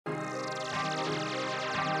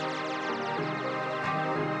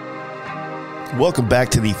Welcome back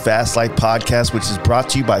to the Fast Life podcast, which is brought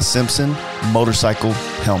to you by Simpson Motorcycle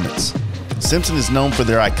Helmets. Simpson is known for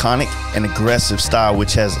their iconic and aggressive style,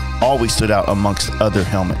 which has always stood out amongst other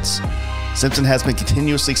helmets. Simpson has been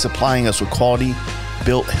continuously supplying us with quality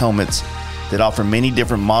built helmets that offer many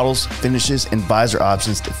different models, finishes, and visor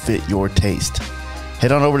options to fit your taste.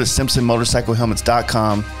 Head on over to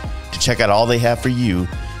simpsonmotorcyclehelmets.com to check out all they have for you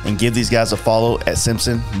and give these guys a follow at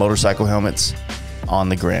Simpson Motorcycle Helmets on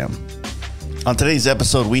the gram. On today's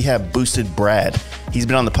episode, we have Boosted Brad. He's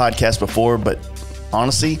been on the podcast before, but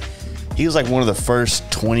honestly, he was like one of the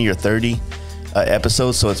first 20 or 30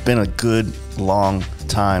 episodes, so it's been a good long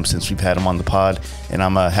time since we've had him on the pod, and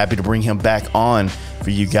I'm happy to bring him back on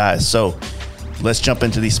for you guys. So let's jump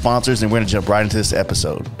into these sponsors, and we're going to jump right into this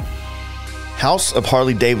episode. House of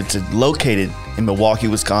Harley Davidson, located in Milwaukee,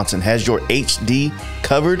 Wisconsin, has your HD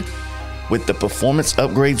covered with the performance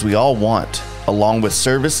upgrades we all want, along with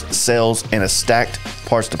service, sales, and a stacked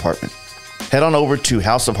parts department. Head on over to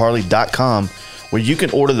houseofharley.com where you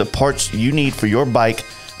can order the parts you need for your bike,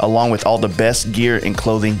 along with all the best gear and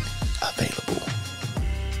clothing available.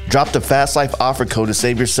 Drop the Fast Life offer code to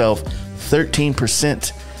save yourself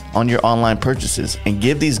 13% on your online purchases, and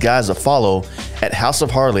give these guys a follow at House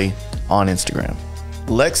of Harley on Instagram.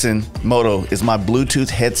 Lexan Moto is my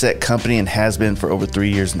Bluetooth headset company and has been for over 3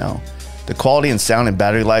 years now. The quality and sound and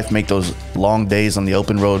battery life make those long days on the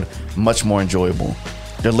open road much more enjoyable.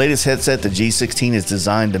 Their latest headset, the G16, is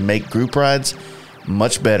designed to make group rides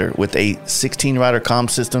much better with a 16-rider comm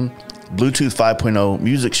system, Bluetooth 5.0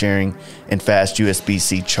 music sharing, and fast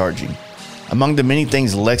USB-C charging. Among the many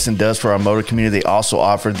things Lexan does for our motor community, they also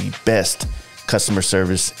offer the best customer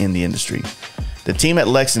service in the industry. The team at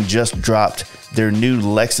Lexan just dropped their new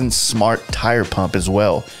Lexan Smart Tire Pump as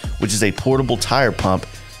well, which is a portable tire pump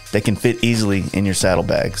that can fit easily in your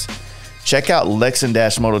saddlebags. Check out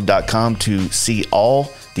lexan-moto.com to see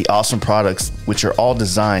all the awesome products, which are all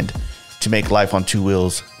designed to make life on two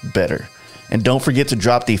wheels better. And don't forget to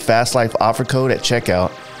drop the Fast Life offer code at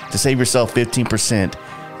checkout to save yourself 15%.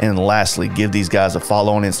 And lastly, give these guys a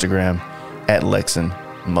follow on Instagram at Lexan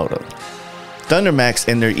Moto. thundermax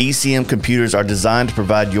and their ECM computers are designed to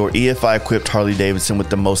provide your EFI-equipped Harley Davidson with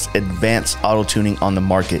the most advanced auto-tuning on the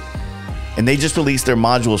market. And they just released their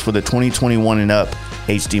modules for the 2021 and up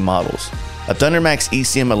HD models. A thundermax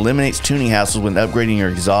ECM eliminates tuning hassles when upgrading your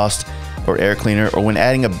exhaust or air cleaner, or when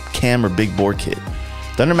adding a cam or big bore kit.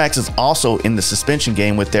 thundermax is also in the suspension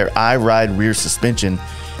game with their iRide rear suspension.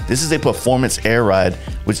 This is a performance air ride,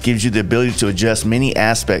 which gives you the ability to adjust many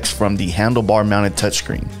aspects from the handlebar mounted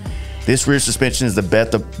touchscreen. This rear suspension is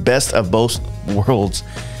the best of both worlds.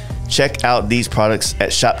 Check out these products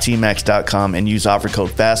at shoptmax.com and use offer code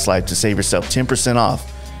FASTLIFE to save yourself 10% off,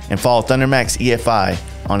 and follow thundermax EFI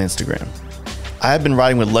on Instagram. I have been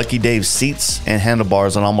riding with Lucky Dave's seats and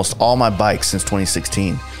handlebars on almost all my bikes since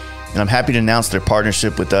 2016, and I'm happy to announce their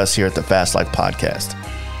partnership with us here at the Fast Life podcast.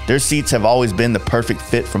 Their seats have always been the perfect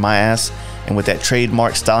fit for my ass, and with that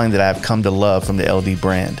trademark styling that I have come to love from the LD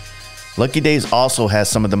brand. Lucky Dave's also has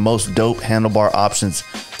some of the most dope handlebar options,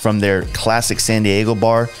 from their classic San Diego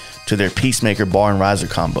bar to their Peacemaker bar and riser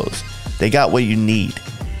combos. They got what you need.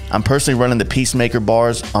 I'm personally running the Peacemaker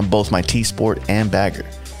bars on both my T-Sport and Bagger.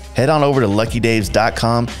 Head on over to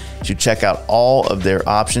luckydaves.com to check out all of their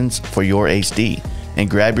options for your HD, and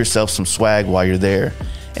grab yourself some swag while you're there.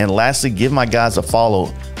 And lastly, give my guys a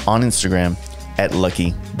follow on Instagram at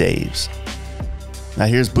Lucky Daves. Now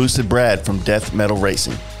here's Boosted Brad from Deathmetal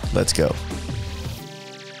Racing. Let's go.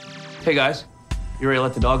 Hey guys, you ready to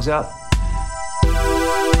let the dogs out?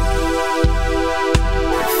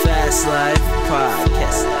 Fast Life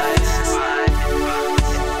Podcast.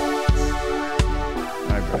 All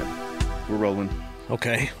right, Brad. We're rolling.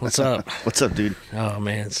 Okay, what's up? What's up, dude? Oh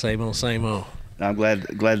man, same old, same old. I'm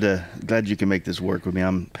glad you can make this work with me.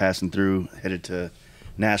 I'm passing through, headed to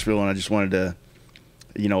Nashville, and I just wanted to,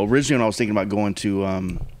 originally when I was thinking about going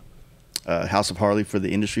to House of Harley for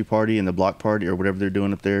the industry party and the block party or whatever they're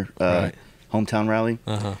doing up there, Right. hometown rally,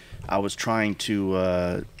 Uh-huh. I was trying to,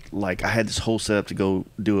 I had this whole setup to go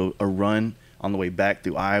do a run on the way back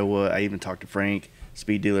through Iowa. I even talked to Frank,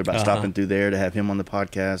 Speed Dealer, about stopping through there to have him on the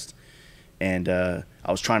podcast. And I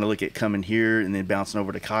was trying to look at coming here and then bouncing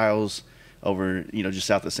over to Kyle's over, just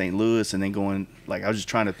south of St. Louis, and then going, I was just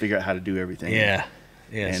trying to figure out how to do everything. Yeah.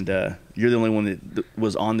 Yes. And you're the only one that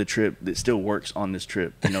was on the trip that still works on this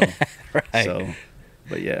trip, Right. So,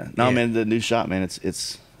 but yeah. No, man, the new shop, man,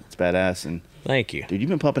 it's badass. And Thank you. dude, you've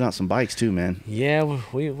been pumping out some bikes too, man. Yeah,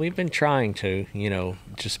 we've been trying to,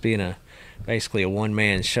 just being basically a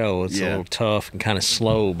one-man show. It's a little tough and kind of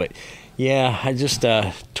slow, but yeah, I just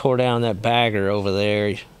tore down that bagger over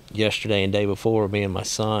there yesterday and day before, me and my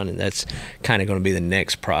son, and that's kind of going to be the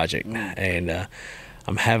next project. And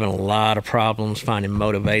I'm having a lot of problems finding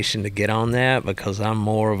motivation to get on that because I'm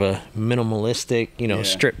more of a minimalistic,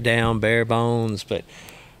 stripped down, bare bones. But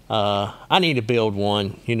I need to build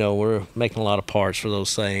one. We're making a lot of parts for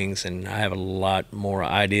those things, and I have a lot more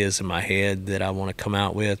ideas in my head that I want to come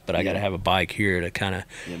out with. But I got to have a bike here to kind of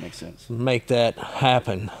makes sense. Make that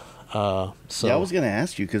happen. I was going to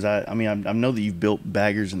ask you because I know that you've built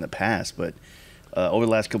baggers in the past, but over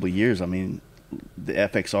the last couple of years, I mean, the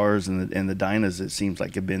FXRs and the Dynas, it seems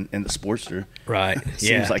like have been, and the Sportster, right?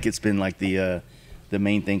 Seems like it's been like the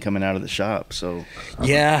main thing coming out of the shop. So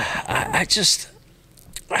I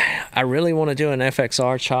really want to do an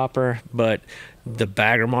FXR chopper, but the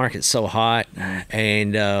bagger market's so hot,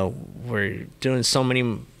 and we're doing so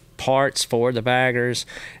many parts for the baggers,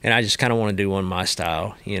 and I just kind of want to do one my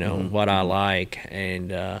style, what I like.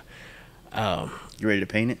 And you ready to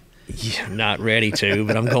paint it? Yeah, not ready to,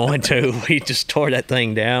 but I'm going to. We just tore that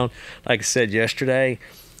thing down, like I said yesterday,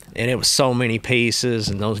 and it was so many pieces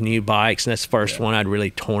and those new bikes, and that's the first one I'd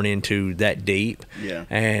really torn into that deep. Yeah.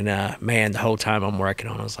 And man, the whole time I'm working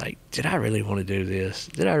on it, I was like, did I really want to do this?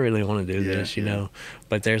 Did I really want to do this?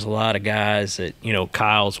 But there's a lot of guys that,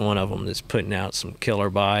 Kyle's one of them that's putting out some killer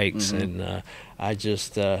bikes, and I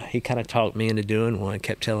just he kind of talked me into doing one,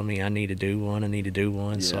 kept telling me I need to do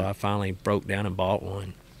one, so I finally broke down and bought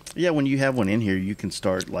one. Yeah, when you have one in here, you can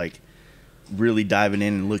start like really diving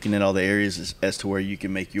in and looking at all the areas as to where you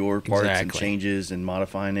can make your parts and changes and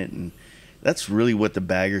modifying it, and that's really what the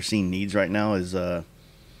bagger scene needs right now. Is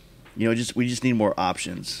we just need more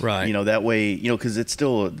options, right? That way, because it's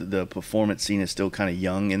still, the performance scene is still kind of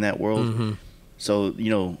young in that world. So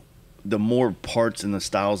the more parts and the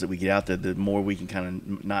styles that we get out there, the more we can kind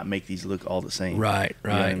of not make these look all the same. Right. You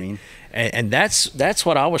know what I mean? And that's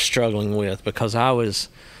what I was struggling with, because I was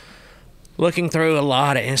looking through a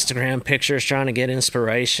lot of Instagram pictures trying to get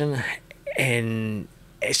inspiration, and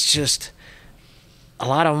it's just a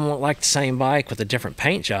lot of them want like the same bike with a different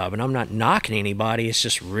paint job, and I'm not knocking anybody. It's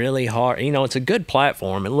just really hard. It's a good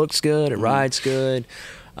platform. It looks good. It rides good.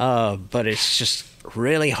 But it's just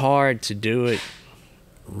really hard to do it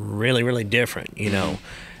really, really different,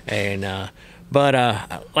 And but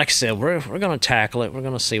like I said, we're going to tackle it. We're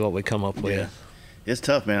going to see what we come up with. It's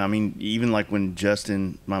tough, man. I mean, even like when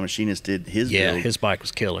Justin, my machinist, did his build, his bike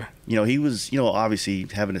was killer. He was, obviously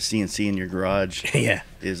having a CNC in your garage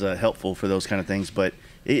is helpful for those kind of things. But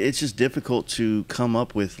it's just difficult to come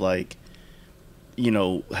up with like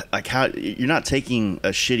how you're not taking a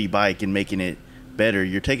shitty bike and making it better.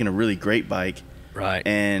 You're taking a really great bike, right?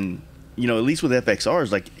 And at least with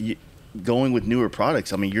FXRs, like going with newer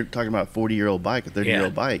products. I mean, you're talking about a 40-year-old bike, a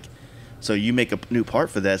 30-year-old bike. So you make a new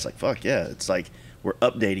part for that. It's like, fuck yeah. It's like we're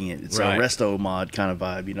updating it. It's a resto mod kind of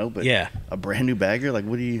vibe, but a brand new bagger, like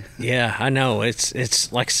what do you... Yeah, I know.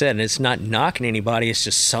 It's like I said, it's not knocking anybody. It's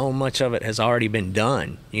just so much of it has already been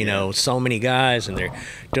done. So many guys, and they're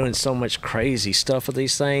doing so much crazy stuff with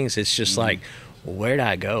these things. It's just like, where'd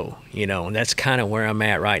I go? And that's kind of where I'm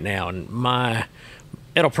at right now. And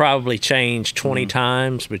it'll probably change 20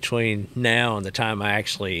 times between now and the time I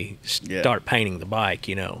actually start painting the bike,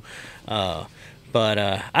 But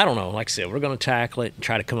I don't know. Like I said, we're going to tackle it and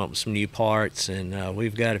try to come up with some new parts, and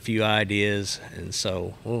we've got a few ideas, and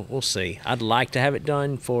so we'll see. I'd like to have it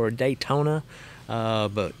done for Daytona,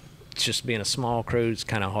 but just being a small crew, it's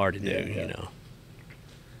kind of hard to do,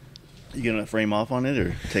 You gonna frame off on it,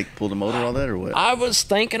 or pull the motor, all that, or what? I was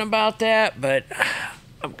thinking about that, but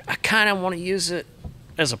I kind of want to use it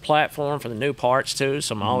as a platform for the new parts too,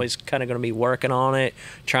 so I'm always kind of going to be working on it,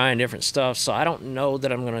 trying different stuff. So I don't know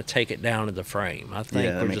that I'm going to take it down to the frame. I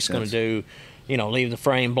think we're just going to do, leave the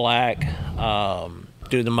frame black,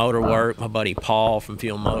 do the motor work. My buddy Paul from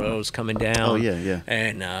Fuel Moto's coming down. Oh yeah.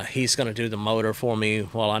 And he's going to do the motor for me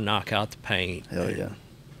while I knock out the paint. Hell yeah.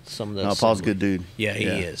 Some of those. Paul's a good dude. Yeah, he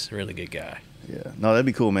is a really good guy. Yeah. No, that'd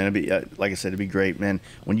be cool, man. It'd be like I said, it'd be great, man.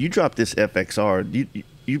 When you drop this FXR,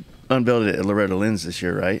 you unveiled it at Loretta Lynn's this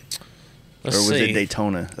year, right? Let's or was see. it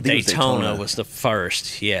Daytona? I think Daytona was the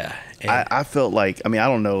first, yeah. I felt like, I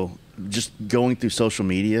don't know, just going through social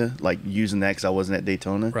media, like using that because I wasn't at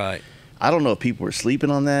Daytona. Right. I don't know if people were sleeping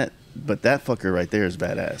on that, but that fucker right there is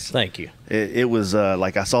badass. Thank you. It was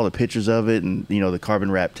like I saw the pictures of it, and the carbon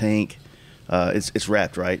wrap tank. It's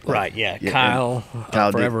wrapped, right? Right, yeah. Kyle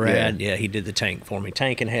Forever Ad, he did the tank for me.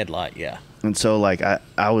 Tank and headlight, yeah. And so, like,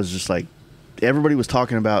 I was just like, everybody was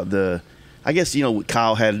talking about I guess,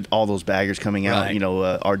 Kyle had all those baggers coming out, right.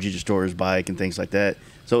 RG Destroyer's bike and things like that.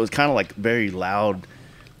 So it was kind of like very loud,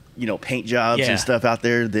 paint jobs and stuff out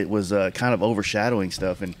there that was kind of overshadowing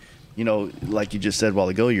stuff. And you know, like you just said a while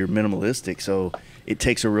ago, you're minimalistic, so it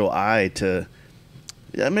takes a real eye to.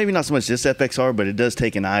 Maybe not so much this FXR, but it does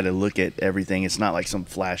take an eye to look at everything. It's not like some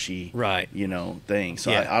flashy, right, you know, thing.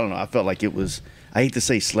 So yeah. I don't know. I felt like it was. I hate to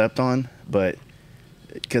say slept on, but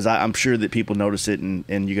because I'm sure that people notice it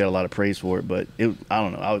and you got a lot of praise for it. But I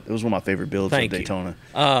don't know. It was one of my favorite builds of Daytona.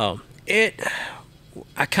 I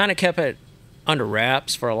kind of kept it under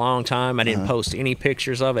wraps for a long time. I didn't post any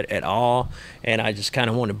pictures of it at all, and I just kind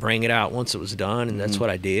of wanted to bring it out once it was done, and that's what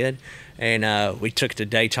I did. And we took it to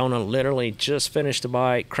Daytona, literally just finished the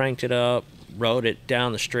bike, cranked it up, rode it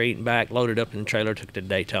down the street and back, loaded up in the trailer, took it to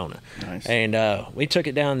Daytona. Nice. And we took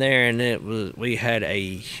it down there, and we had a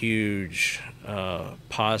huge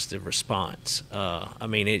positive response. I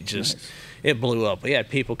mean, it just it blew up. We had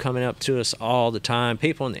people coming up to us all the time,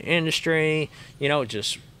 people in the industry, you know,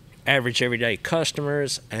 just average everyday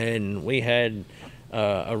customers, and we had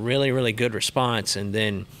a really, really good response. And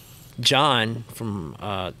then John from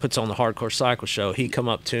puts on the Hardcore Cycle Show, he come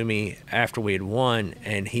up to me after we had won,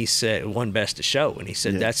 and he said, won Best of Show, and he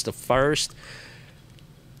said, that's the first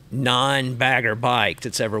non-bagger bike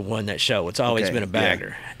that's ever won that show. It's always been a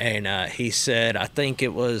bagger. And he said, I think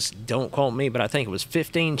it was, don't quote me, but I think it was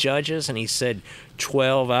 15 judges, and he said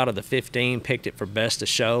 12 out of the 15 picked it for Best of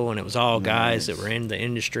Show, and it was all guys that were in the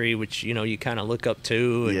industry, which, you know, you kind of look up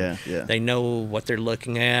to, and they know what they're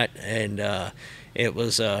looking at, and it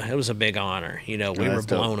was a big honor. You know, we were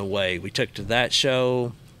blown away. We took it to that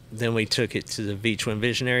show, then we took it to the V-Twin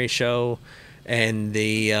Visionary show, and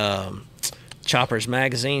the Choppers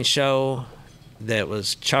Magazine show. That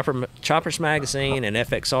was Choppers Magazine and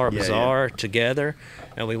FXR Bazaar together,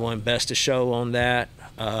 and we won Best of Show on that.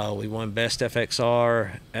 We won Best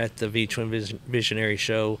FXR at the V-Twin Visionary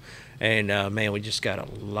show, and man, we just got a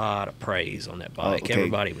lot of praise on that bike.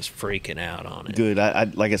 Everybody was freaking out on it. Good. I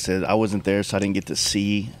like I said, I wasn't there, so I didn't get to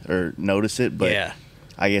see or notice it, but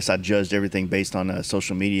I guess I judged everything based on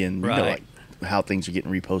social media and you know, like how things are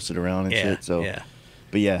getting reposted around and shit. So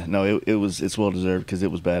but yeah, no, it's well deserved because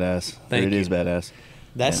it was badass. It is badass.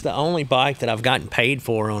 That's the only bike that I've gotten paid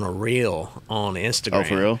for on a reel on Instagram. Oh,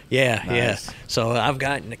 for real? Yeah, nice. Yeah. So I've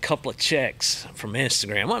gotten a couple of checks from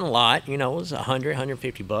Instagram. Wasn't a lot, you know, it was $100,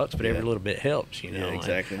 $150, but every little bit helps, you know. Yeah,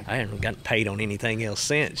 exactly. I haven't gotten paid on anything else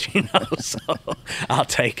since, you know, so I'll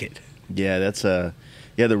take it. Yeah, that's the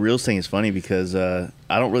reels thing is funny because I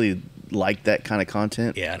don't really like that kind of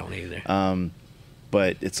content. Yeah, I don't either.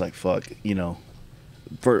 But it's like, fuck, you know.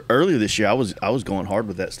 For earlier this year, I was going hard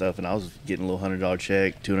with that stuff, and I was getting a little $100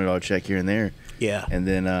 check, $200 check here and there. Yeah. And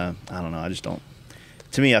then I don't know. I just don't.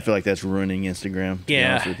 To me, I feel like that's ruining Instagram. To be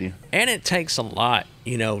honest with you. And it takes a lot,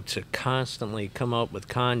 you know, to constantly come up with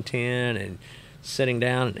content and sitting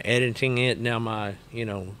down and editing it. Now my, you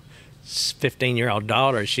know, 15-year-old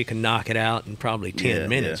daughter, she can knock it out in probably 10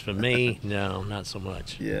 minutes. For me, no, not so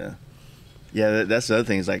much. Yeah. Yeah, that's the other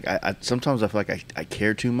thing is like I sometimes I feel like I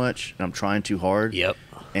care too much and I'm trying too hard. Yep.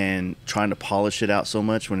 And trying to polish it out so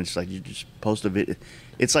much when it's like you just post a video.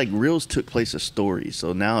 It's like reels took place of stories,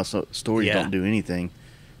 so now stories don't do anything.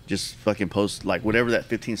 Just fucking post like whatever that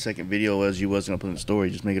 15-second video was you wasn't gonna put in the story.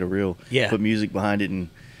 Just make it a reel. Yeah. Put music behind it and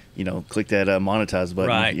you know click that monetize button.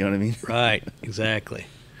 Right. You know what I mean? Right. Exactly.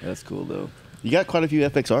 That's cool though. You got quite a few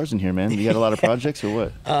FXRs in here, man. You got a lot of projects or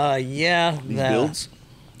what? Yeah. These builds.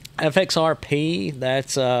 FXRP,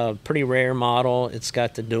 that's a pretty rare model. It's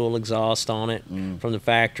got the dual exhaust on it from the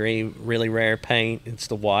factory. Really rare paint. It's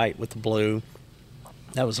the white with the blue.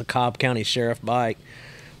 That was a Cobb County Sheriff bike.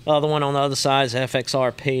 The one on the other side is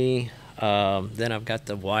FXRP. Then I've got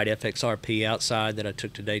the white FXRP outside that I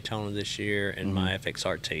took to Daytona this year, and my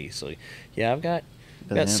FXRT. So, yeah, I've got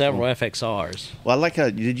several FXRs. Well, I like how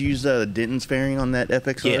did you use Denton's fairing on that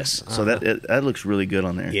FXR? Yes. So that looks really good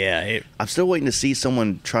on there. Yeah. I'm still waiting to see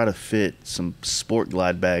someone try to fit some sport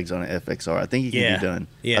glide bags on an FXR. I think it can be done.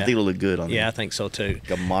 Yeah. I think it'll look good on there. Yeah, I think so too.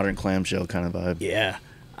 Like a modern clamshell kind of vibe. Yeah.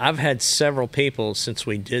 I've had several people since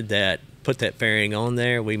we did that put that fairing on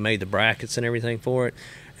there. We made the brackets and everything for it.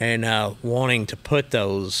 And wanting to put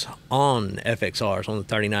those on FXRs, on the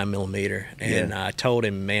 39 millimeter. And I told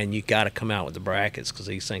him, man, you got to come out with the brackets because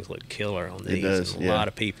these things look killer on these. It does, and a lot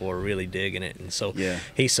of people are really digging it. And so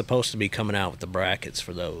he's supposed to be coming out with the brackets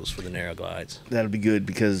for those, for the narrow glides. That'll be good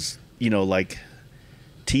because, you know, like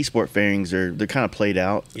T-Sport fairings, they're kind of played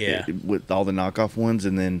out with all the knockoff ones.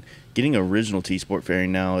 And then getting an original T-Sport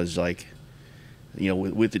fairing now is like, you know,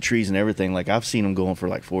 with the trees and everything, like I've seen them going for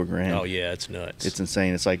like $4,000. Oh yeah, it's nuts. It's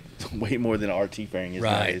insane. It's like way more than an RT fairing is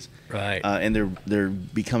nowadays. Right. And they're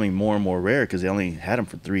becoming more and more rare because they only had them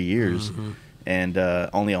for 3 years, and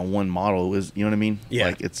only on one model was. You know what I mean? Yeah.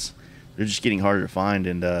 Like they're just getting harder to find,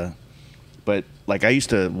 and But like I used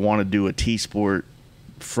to want to do a T-Sport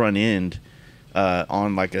front end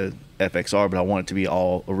on like a FXR, but I want it to be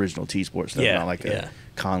all original T-Sport stuff, not like a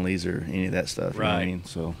Conley's or any of that stuff. You know what I mean?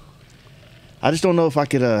 So I just don't know if I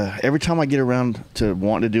could. Every time I get around to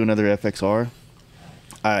wanting to do another FXR,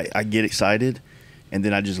 I get excited, and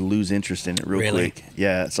then I just lose interest in it real quick.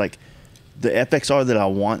 Yeah, it's like the FXR that I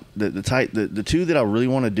want, the two that I really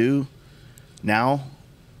want to do now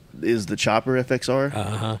is the Chopper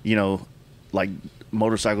FXR. You know, like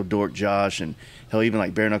Motorcycle Dork Josh and hell, even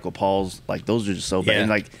like Bare Knuckle Paul's, like those are just so bad. And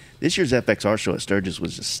like this year's FXR show at Sturgis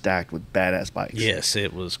was just stacked with badass bikes. Yes,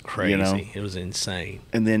 it was crazy. You know? It was insane.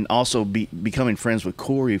 And then also becoming friends with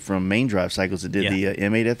Corey from Main Drive Cycles that did the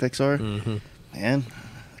M8 FXR. Man,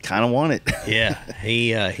 kind of want it.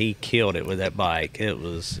 He killed it with that bike. It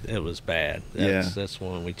was bad. That's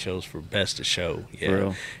one we chose for best of show.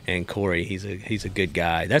 Yeah, and Corey, he's a good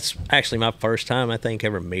guy. That's actually my first time I think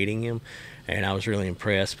ever meeting him, and I was really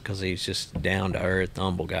impressed because he's just down to earth,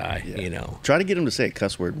 humble guy. You know, try to get him to say a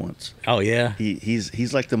cuss word once. Oh yeah,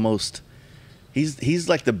 he's like the most. He's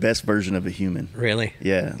like the best version of a human. Really?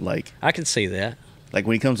 Yeah, like I can see that. Like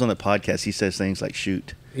when he comes on the podcast, he says things like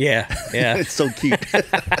 "shoot." Yeah. It's so cute.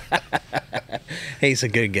 He's a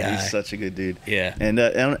good guy. He's such a good dude. Yeah. And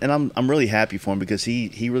I'm really happy for him because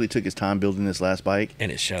he really took his time building this last bike.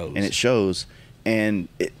 And it shows. And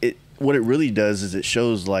it what it really does is it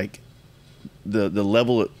shows like the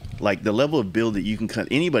level of build that you can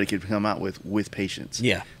anybody could come out with patience.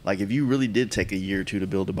 Yeah. Like if you really did take a year or two to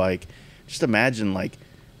build a bike, just imagine like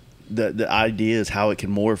the idea is how it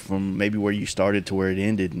can morph from maybe where you started to where it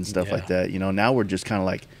ended and stuff like that. You know, now we're just kind of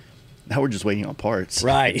like, now we're just waiting on parts.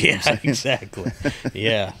 Right. Yeah, exactly.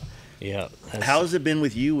 Yeah. How has it been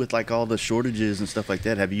with you with like all the shortages and stuff like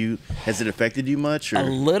that? Has it affected you much? Or? A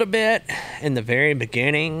little bit in the very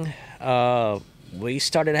beginning. We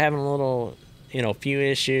started having a little, few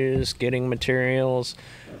issues getting materials.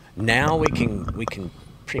 Now we can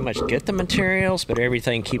pretty much get the materials, but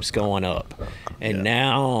everything keeps going up. And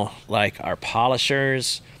now, like our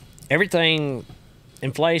polishers, everything,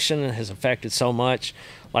 inflation has affected so much.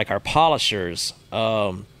 Like our polishers,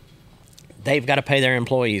 they've got to pay their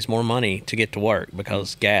employees more money to get to work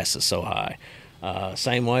because gas is so high.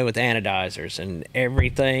 Same way with anodizers and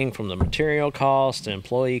everything from the material cost to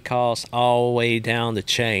employee costs all the way down the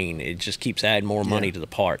chain. It just keeps adding more money to the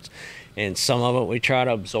parts. And some of it we try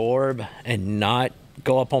to absorb and not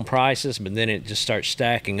go up on prices, but then it just starts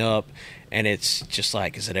stacking up, and it's just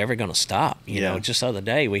like, is it ever going to stop? You know, just the other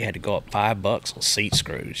day we had to go up $5 on seat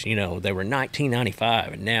screws. You know, they were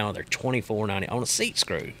 $19.95, and now they're $24.90 on a seat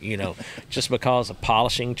screw. You know, just because the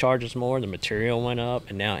polishing charges more, the material went up,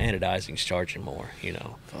 and now anodizing's charging more. You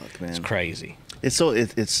know, fuck, man, it's crazy. It's so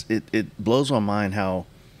it blows my mind how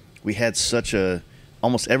we had such a.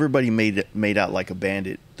 Almost everybody made out like a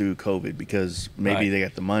bandit through COVID because maybe they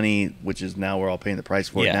got the money, which is now we're all paying the price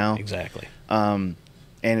for it now. Exactly. And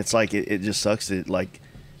it's like it just sucks that like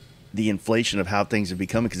the inflation of how things have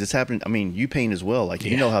become, because it's happening. I mean, you paint as well, like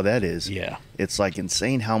you know how that is. Yeah. It's like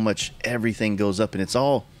insane how much everything goes up, and it's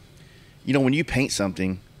all, when you paint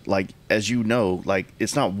something, like as you know, like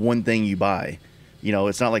it's not one thing you buy.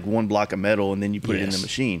 It's not like one block of metal and then you put it in the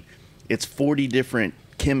machine. It's 40 different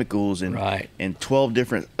chemicals and 12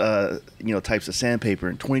 different types of sandpaper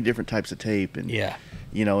and 20 different types of tape and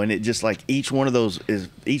and it just like each one of those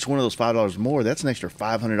 $5 more, that's an extra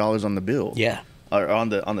 $500 on the bill or on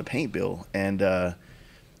the paint bill. And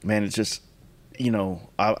man, it's just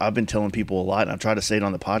I've been telling people a lot, and I try to say it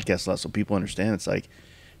on the podcast a lot so people understand. It's like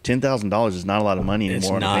 $10,000 is not a lot of money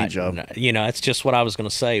anymore on a paint job. It's just what I was going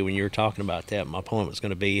to say when you were talking about that. My point was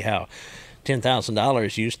going to be how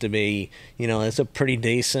 $10,000 used to be, it's a pretty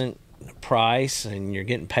decent price and you're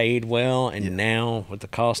getting paid well. And now with the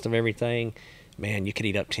cost of everything, man, you could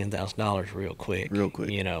eat up $10,000 real quick.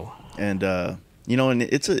 And, and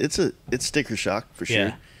it's sticker shock for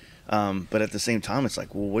sure. But at the same time, it's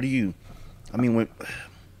like, well,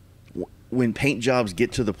 when paint jobs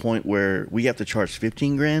get to the point where we have to charge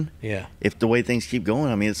 $15,000, if the way things keep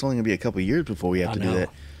going, it's only gonna be a couple of years before we have to do that.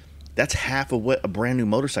 That's half of what a brand new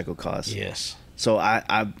motorcycle costs. Yes. So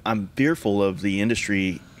I'm fearful of the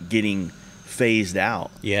industry getting phased out.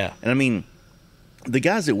 Yeah. And the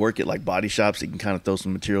guys that work at like body shops that can kind of throw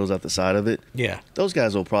some materials out the side of it. Yeah. Those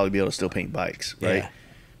guys will probably be able to still paint bikes, right? Yeah.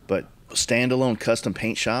 But standalone custom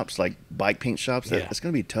paint shops, like bike paint shops, it's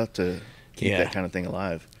going to be tough to keep that kind of thing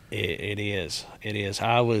alive. It is.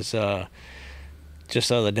 I was just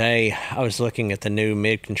the other day, I was looking at the new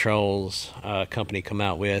mid controls company come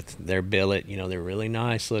out with their billet. They're really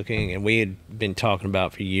nice looking, and we had been talking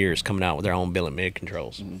about for years coming out with their own billet mid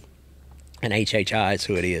controls. and HHI is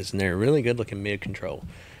who it is, and they're a really good looking mid control.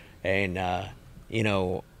 And you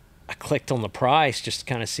know, I clicked on the price just to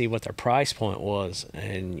kind of see what their price point was,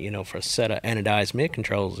 and you know, for a set of anodized mid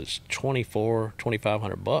controls, it's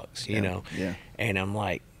 $2,500, you know. Yeah. And I'm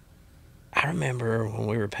like, I remember when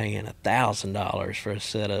we were paying $1,000 for a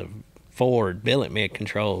set of Ford billet mid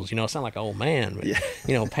controls. You know, I sound like an old man, but Yeah.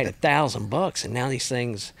 you know, paid $1,000, and now these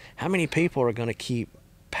things. How many people are going to keep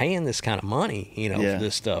paying this kind of money? You know, Yeah. for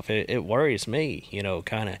this stuff. It worries me. You know,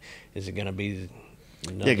 kind of. Is it going to be?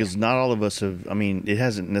 Yeah, because not all of us have. I mean, it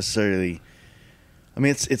hasn't necessarily. I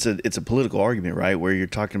mean, it's a political argument, right? Where you're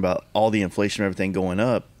talking about all the inflation, and everything going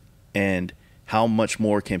up, and how much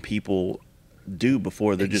more can people do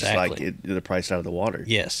before they're just like they're priced out of the water.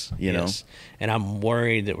 Yes, you know. And I'm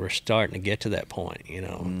worried that we're starting to get to that point. You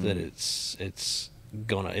know, that it's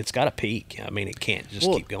got to peak. I mean, it can't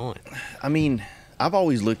just keep going. I mean, I've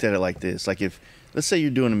always looked at it like this. Like, if let's say you're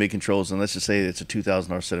doing a mid controls, and let's just say it's a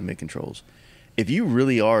 $2,000 set of mid controls. If you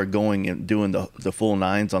really are going and doing the full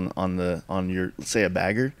nines on your, say, a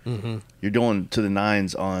bagger, you're doing to the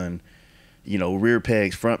nines on, you know, rear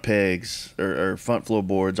pegs, front pegs, or front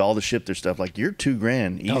floorboards, all the shifter stuff. Like, you're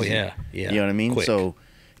 $2,000 easy. Oh yeah. You know what I mean? Quick. So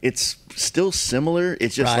it's still similar.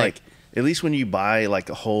 It's just like, at least when you buy like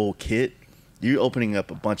a whole kit, you're opening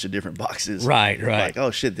up a bunch of different boxes. Right. Like,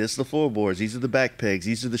 oh shit, this is the floorboards. These are the back pegs.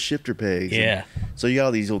 These are the shifter pegs. Yeah. And so you got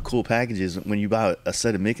all these little cool packages. When you buy a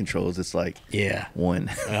set of mid controls, it's like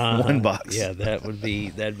one box. Yeah,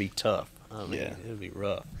 that'd be tough. I mean, it'd be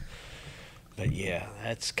rough. But yeah,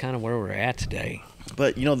 that's kind of where we're at today.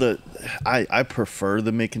 But you know, I prefer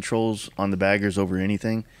the mid controls on the baggers over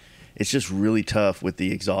anything. It's just really tough with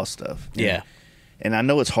the exhaust stuff. Yeah. And I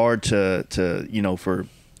know it's hard to you know, for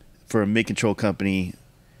a mid control company,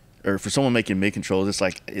 or for someone making mid controls,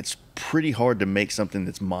 it's pretty hard to make something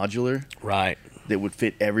that's modular, right? That would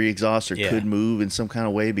fit every exhaust or could move in some kind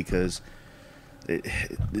of way, because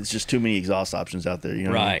it's just too many exhaust options out there. You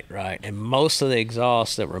know, Right. And most of the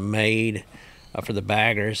exhausts that were made for the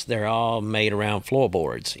baggers, they're all made around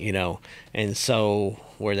floorboards, you know, and so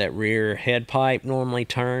where that rear head pipe normally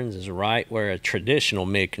turns is right where a traditional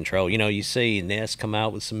mid control. You know, you see Nest come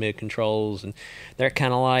out with some mid controls, and they're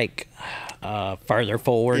kind of like further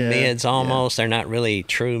forward mids almost. They're not really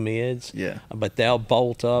true mids. Yeah. But they'll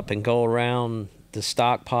bolt up and go around the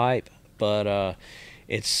stock pipe. But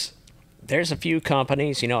there's a few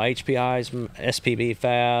companies, you know, HPI's, SPB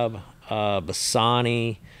Fab,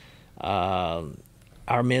 Bassani.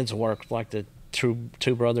 Our mids work like the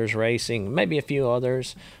Two Brothers Racing, maybe a few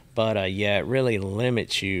others, but it really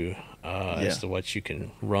limits you as to what you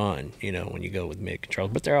can run, you know, when you go with mid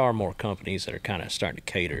controls. But there are more companies that are kind of starting to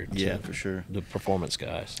cater to for sure, the performance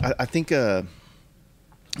guys. I think you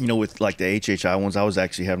know, with like the HHI ones, I was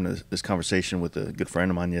actually having this conversation with a good friend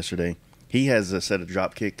of mine yesterday. He has a set of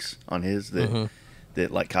drop kicks on his that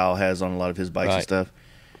like Kyle has on a lot of his bikes and stuff.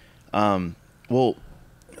 Well,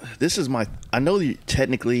 this is I know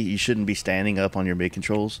technically you shouldn't be standing up on your mid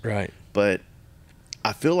controls, right? But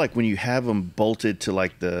I feel like when you have them bolted to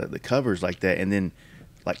like the covers like that, and then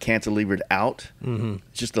like cantilevered out,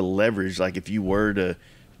 just the leverage. Like, if you were to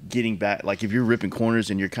getting back, like if you're ripping corners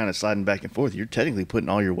and you're kind of sliding back and forth, you're technically putting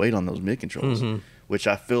all your weight on those mid controls, which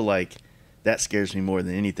I feel like that scares me more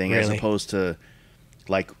than anything, as opposed to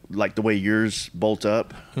like the way yours bolt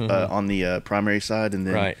up on the primary side, and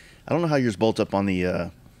then I don't know how yours bolt up on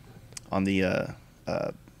the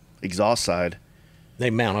exhaust side. They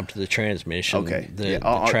mount up to the transmission. Okay. The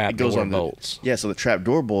trap door bolts. So the trap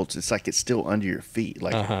door bolts, it's like it's still under your feet.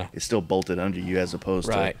 Like it's still bolted under you, as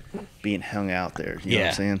opposed to being hung out there. You know what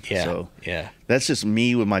I'm saying? Yeah. So that's just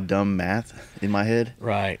me with my dumb math in my head.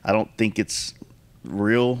 Right. I don't think it's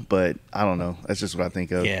real, but I don't know. That's just what I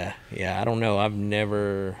think of. Yeah. I don't know. I've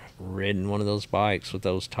never ridden one of those bikes with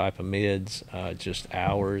those type of mids, just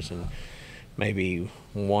ours and maybe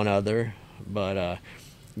one other. But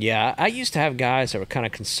I used to have guys that were kind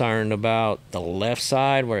of concerned about the left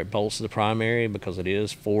side where it bolts to the primary, because it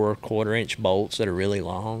is 4 1/4-inch bolts that are really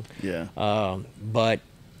long. Yeah. But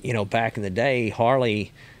you know, back in the day,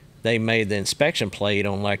 Harley, they made the inspection plate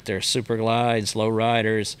on like their Super Glides, low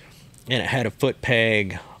riders, and it had a foot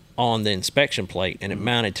peg on the inspection plate, and it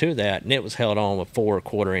mounted to that, and it was held on with 4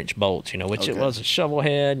 1/4-inch bolts, you know, which it was a shovel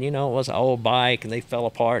head, you know, it was an old bike, and they fell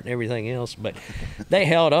apart and everything else, but they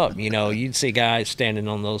held up. You know, you'd see guys standing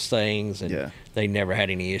on those things, and they never had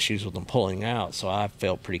any issues with them pulling out, so I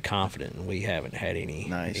felt pretty confident, and we haven't had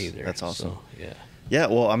any either. That's awesome. So, yeah,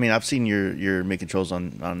 well, I mean, I've seen your mid controls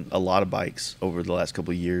on a lot of bikes over the last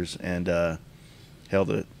couple of years, and hell,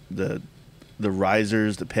 the the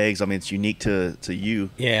risers, the pegs. I mean, it's unique to you.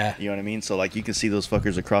 Yeah. You know what I mean? So like you can see those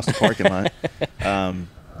fuckers across the parking lot.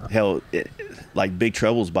 Hell, like Big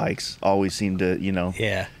Trouble's bikes always seem to, you know.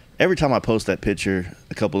 Yeah. Every time I post that picture,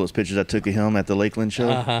 a couple of those pictures I took of him at the Lakeland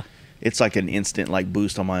show, it's like an instant like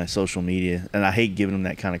boost on my social media, and I hate giving him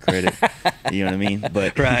that kind of credit. You know what I mean?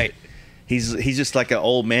 But right. He's just like an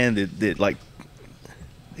old man that like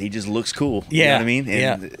he just looks cool. Yeah. You know what I mean?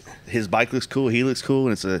 And his bike looks cool. He looks cool,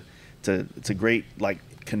 and it's a great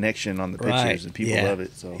like connection on the pictures, and people love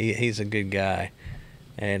it. So he's a good guy,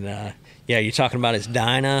 and yeah, you're talking about his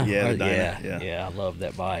Dyna. Yeah, the Dyna, yeah. I love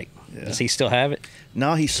that bike. Yeah. Does he still have it?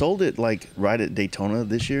 No, he sold it like right at Daytona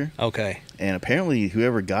this year. Okay. And apparently,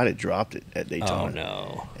 whoever got it dropped it at Daytona. Oh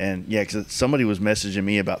no. And yeah, because somebody was messaging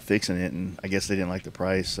me about fixing it, and I guess they didn't like the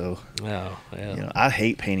price. So, oh, yeah. You know, I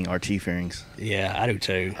hate painting RT fairings. Yeah, I do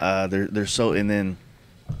too. They're so, and then,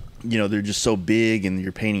 you know, they're just so big, and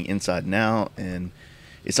you're painting inside and out, and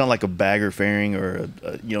it's not like a bagger fairing or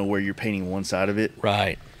you know, where you're painting one side of it.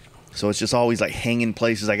 Right. So it's just always like hanging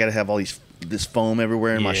places. I got to have all this foam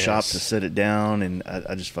everywhere in my shop to set it down, and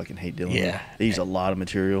I just fucking hate dealing with it. They use a lot of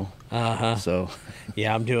material. So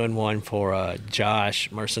yeah, I'm doing one for Josh,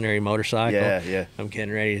 Mercenary Motorcycle. Yeah. I'm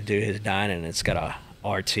getting ready to do his Dyna, and it's got a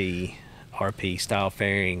RP style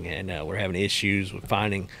fairing, and we're having issues with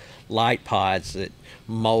finding light pods that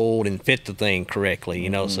mold and fit the thing correctly, you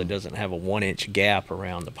know, so it doesn't have a 1-inch gap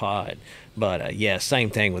around the pod. But yeah, same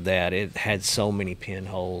thing with that. It had so many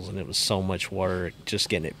pinholes, and it was so much work just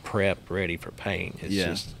getting it prepped ready for paint.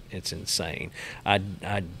 It's insane. I've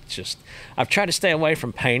tried to stay away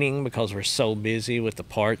from painting because we're so busy with the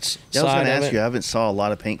parts I was side going to of ask it. you, I haven't saw a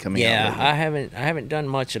lot of paint coming out lately. I haven't done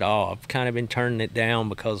much at all. I've kind of been turning it down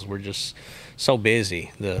because we're just so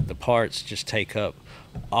busy. The parts just take up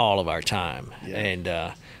all of our time. And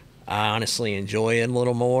I honestly enjoy it a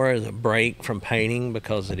little more, the break from painting,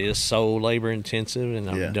 because it is so labor intensive, and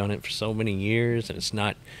I've done it for so many years, and it's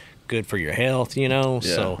not good for your health, you know.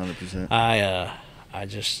 So 100%.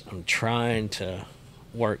 I'm trying to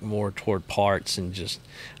work more toward parts, and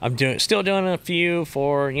I'm still doing a few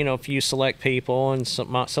for, you know, a few select people and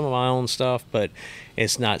some of my own stuff, but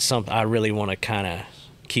it's not something I really want to kind of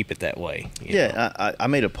keep it that way. You know? I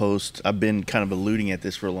made a post. I've been kind of alluding at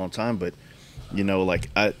this for a long time, but you know, like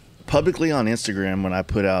publicly on Instagram, when I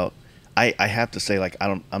put out, I have to say, like,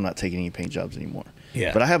 I'm not taking any paint jobs anymore.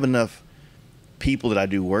 Yeah. But I have enough people that I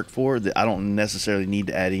do work for that I don't necessarily need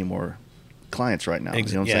to add any more clients right now. You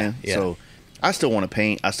know what I'm saying? Yeah. So I still want to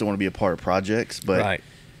paint. I still want to be a part of projects. But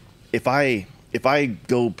if I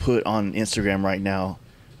go put on Instagram right now,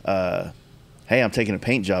 hey, I'm taking a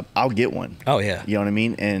paint job, I'll get one. Oh yeah. You know what I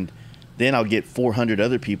mean? And then I'll get 400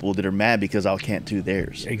 other people that are mad because I can't do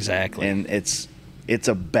theirs. Exactly. And it's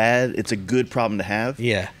a good problem to have.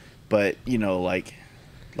 Yeah. But you know, like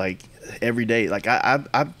every day, like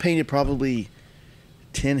I've painted probably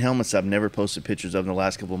 10 helmets I've never posted pictures of in the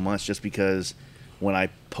last couple of months, just because when I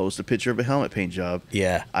post a picture of a helmet paint job,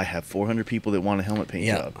 I have 400 people that want a helmet paint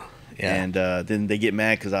job. Yeah. And then they get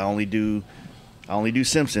mad because I only do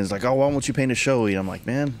Simpsons. Like, oh, why won't you paint a Shoei? And I'm like,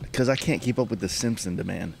 man, because I can't keep up with the Simpson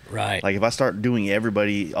demand. Right. Like, if I start doing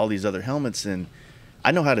all these other helmets, and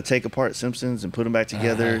I know how to take apart Simpsons and put them back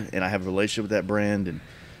together, and I have a relationship with that brand, and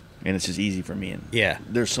it's just easy for me. And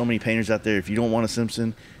there's so many painters out there. If you don't want a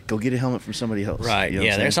Simpson, go get a helmet from somebody else. Right. You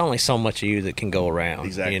know There's only so much of you that can go around.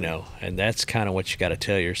 Exactly. You know, and that's kind of what you got to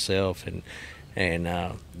tell yourself. And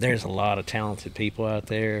there's a lot of talented people out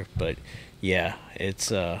there, but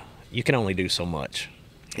it's you can only do so much.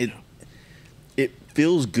 It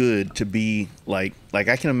feels good to be like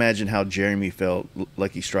I can imagine how Jeremy felt,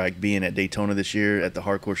 Lucky Strike, being at Daytona this year at the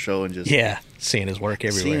hardcore show, and just seeing his work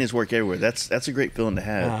everywhere. That's a great feeling to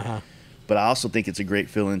have. But I also think it's a great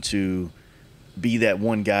feeling to be that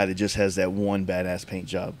one guy that just has that one badass paint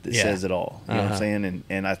job that says it all. You know what I'm saying?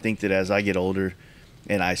 And I think that as I get older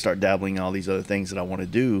and I start dabbling in all these other things that I want to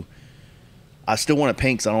do, I still want to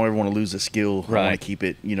paint because I don't ever want to lose the skill. I want to keep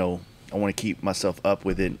it, you know, I want to keep myself up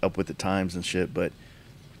with the times and shit. But,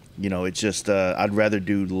 you know, it's just I'd rather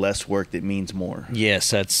do less work that means more. Yes,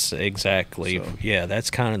 that's exactly. So. Yeah, that's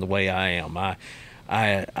kind of the way I am.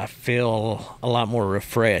 I feel a lot more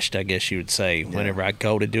refreshed, I guess you would say, whenever I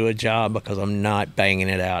go to do a job, because I'm not banging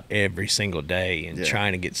it out every single day and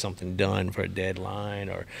trying to get something done for a deadline,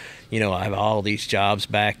 or, you know, I have all these jobs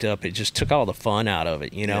backed up. It just took all the fun out of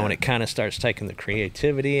it, you know, and it kind of starts taking the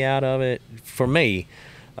creativity out of it for me.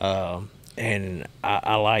 And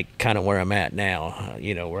I like kind of where I'm at now,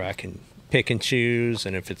 you know, where I can pick and choose,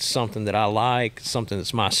 and if it's something that I like, something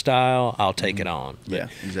that's my style, I'll take it on. But,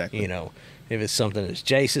 exactly. You know, If it's something that's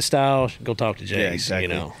Jace's style, go talk to Jace. Yeah, exactly. You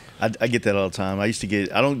know, I get that all the time. I used to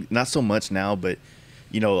get, I don't, not so much now, but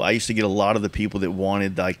I used to get a lot of the people that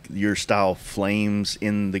wanted like your style flames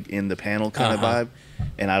in the panel kind of vibe,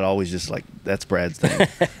 and I'd always just like, that's Brad's thing.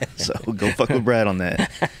 So go fuck with Brad on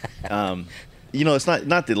that. It's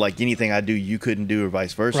not that like anything I do you couldn't do or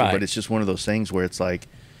vice versa, Right. but it's just one of those things where it's like,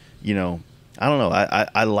 I don't know.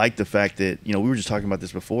 I like the fact that, we were just talking about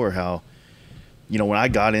this before, how, when I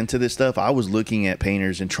got into this stuff, I was looking at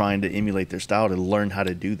painters and trying to emulate their style to learn how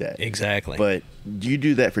to do that. exactly. But you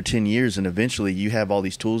do that for 10 years and eventually you have all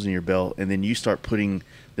these tools in your belt and then you start putting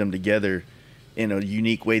them together in a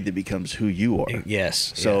unique way that becomes who you are.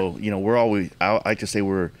 Yes. So, we're always, I like to say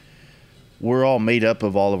we're all made up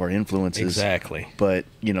of all of our influences. Exactly. But,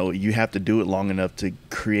 you have to do it long enough to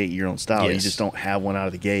create your own style. You Yes. just don't have one out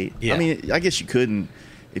of the gate. Yeah. I mean, I guess you couldn't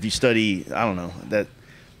if you study, I don't know, that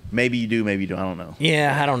maybe you do, maybe you don't, I don't know.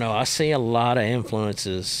 Yeah, I don't know. I see a lot of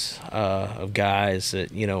influences of guys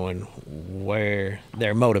that, and where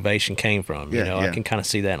their motivation came from. Yeah, I yeah. can kind of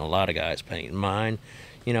see that in a lot of guys painting. Mine,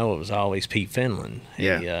 it was always Pete Finland.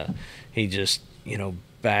 He just,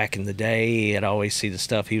 back in the day, I'd always see the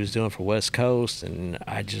stuff he was doing for West Coast, and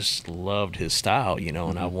I just loved his style,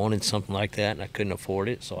 and I wanted something like that, and I couldn't afford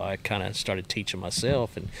it, so I kind of started teaching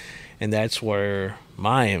myself, and that's where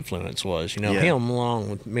my influence was, him along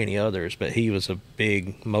with many others, but he was a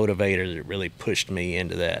big motivator that really pushed me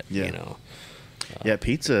into that, Yeah,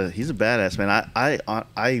 he's a badass, man.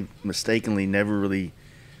 I mistakenly never really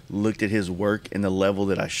looked at his work in the level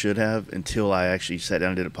that I should have until I actually sat down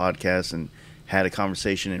and did a podcast and had a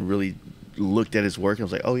conversation and really looked at his work and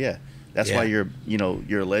was like, oh yeah, that's why you're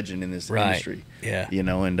a legend in this industry. Yeah. He's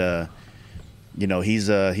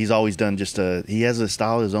always done he has a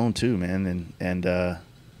style of his own too, man. And I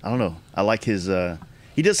don't know. I like his,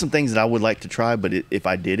 he does some things that I would like to try, but if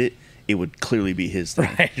I did it, it would clearly be his thing.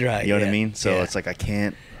 Right. You know what I mean? So yeah. it's like, I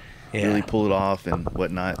can't really pull it off and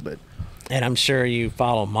whatnot, but. And I'm sure you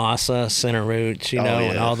follow Massa, Center Roots,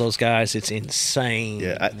 and all those guys. It's insane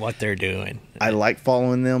what they're doing. I like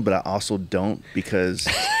following them, but I also don't because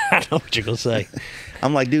I know what you're gonna say.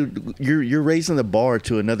 I'm like, dude, you're raising the bar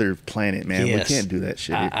to another planet, man. Yes. We can't do that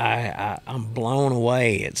shit. I'm blown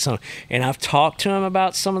away at some, and I've talked to him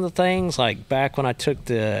about some of the things. Like back when I took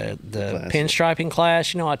the pinstriping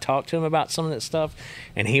class, I talked to him about some of that stuff,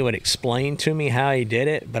 and he would explain to me how he did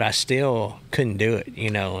it, but I still couldn't do it.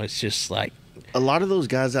 It's just like a lot of those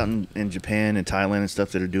guys out in Japan and Thailand and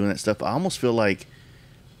stuff that are doing that stuff. I almost feel like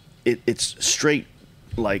it's straight,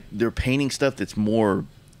 like they're painting stuff that's more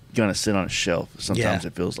gonna sit on a shelf. Sometimes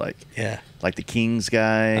it feels like like the Kings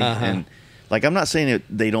guy and like, I'm not saying that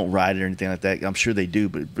they don't ride it or anything like that. I'm sure they do,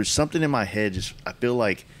 but there's something in my head. I feel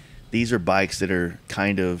like these are bikes that are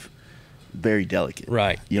kind of very delicate,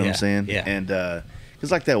 right? You know what I'm saying? Yeah. And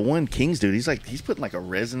because like that one Kings dude, he's putting like a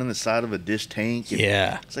resin on the side of a dish tank. And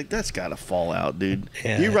it's like, that's gotta fall out, dude.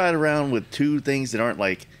 You ride around with two things that aren't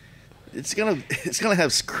like, it's gonna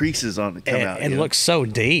have creases on it come out. And looks so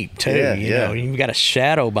deep too. You know, you've got a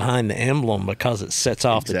shadow behind the emblem because it sets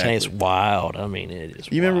off the tank. It's wild. I mean, it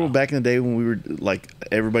is. You remember back in the day when we were like,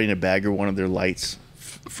 everybody in a bagger wanted their lights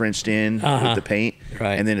Frenched in with the paint,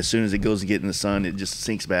 right? And then as soon as it goes to get in the sun, it just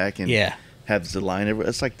sinks back and has the line.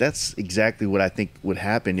 It's like, that's exactly what I think would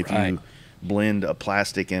happen if you blend a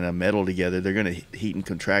plastic and a metal together. They're going to heat and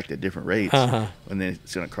contract at different rates, and then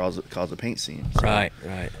it's going to cause a paint seam. So, right.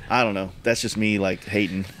 I don't know. That's just me like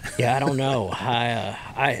hating. Yeah, I don't know.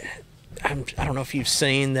 I don't know if you've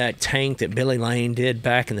seen that tank that Billy Lane did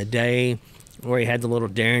back in the day, where he had the little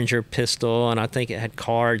Derringer pistol, and I think it had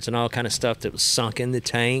cards and all kind of stuff that was sunk in the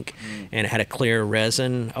tank, and it had a clear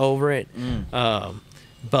resin over it.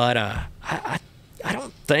 But I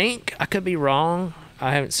don't think, I could be wrong,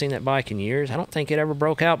 I haven't seen that bike in years. I don't think it ever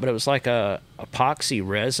broke out, but it was like a epoxy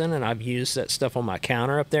resin, and I've used that stuff on my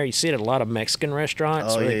counter up there. You see it at a lot of Mexican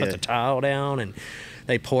restaurants where they put the tile down and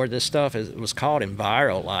they poured this stuff. It was called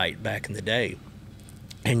Envirolite back in the day.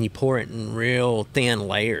 And you pour it in real thin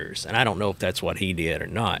layers. And I don't know if that's what he did or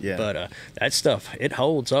not. But that stuff, it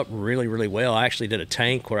holds up really, really well. I actually did a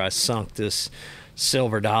tank where I sunk this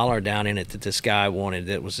silver dollar down in it that this guy wanted.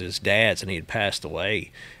 That was his dad's, and he had passed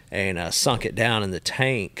away. And sunk it down in the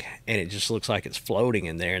tank, and it just looks like it's floating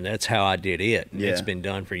in there. And that's how I did it. It's been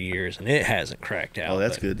done for years, and it hasn't cracked out. Oh,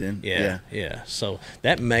 that's good then. Yeah. So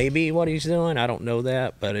that may be what he's doing. I don't know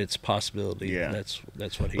that, but it's a possibility. Yeah. That's what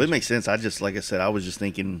he's doing. It makes sense. I just, like I said, I was just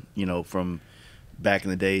thinking, from back in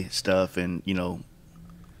the day stuff and,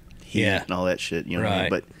 heat and all that shit, what I mean?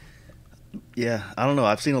 But, yeah, I don't know.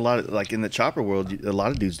 I've seen a lot of, like, in the chopper world, a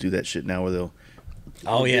lot of dudes do that shit now where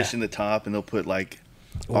they'll dish in the top, and they'll put, like,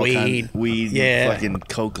 all weed, and fucking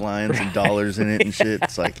coke lines and dollars in it and shit.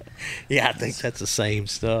 It's like, yeah, I think that's the same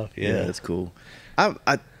stuff. Yeah, that's cool.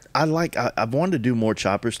 I've wanted to do more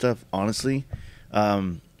chopper stuff, honestly.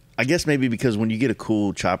 I guess maybe because when you get a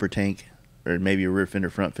cool chopper tank or maybe a rear fender,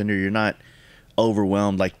 front fender, you're not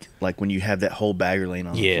overwhelmed like when you have that whole bagger lane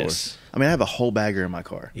on the floor. I mean, I have a whole bagger in my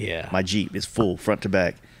car. Yeah. My Jeep is full front to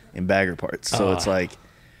back in bagger parts. So it's like,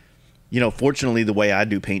 fortunately the way I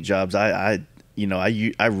do paint jobs, I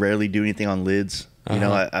rarely do anything on lids.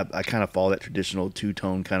 I kind of follow that traditional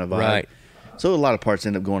two-tone kind of vibe. Right. So a lot of parts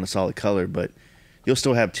end up going to solid color, but you'll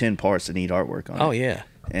still have 10 parts that need artwork on it. Oh, yeah.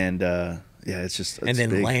 And, it's and then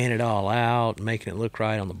big. laying it all out, making it look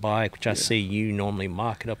right on the bike, which I see you normally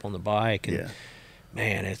mock it up on the bike. And,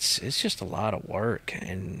 man, it's just a lot of work.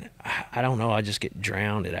 And I don't know, I just get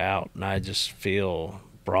drowned it out, and I just feel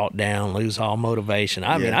brought down, lose all motivation.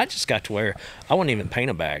 I mean, I just got to where I wouldn't even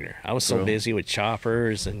paint a bagger. I was so busy with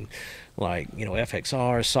choppers and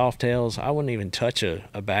FXRs, Softails. I wouldn't even touch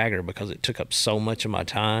a bagger because it took up so much of my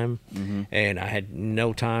time, and I had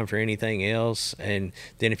no time for anything else. And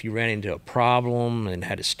then if you ran into a problem and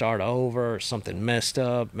had to start over or something messed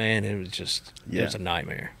up, man, it was just it was a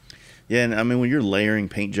nightmare. Yeah, and I mean, when you're layering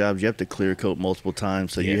paint jobs, you have to clear coat multiple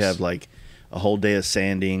times. So you have like a whole day of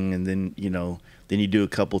sanding, and then then you do a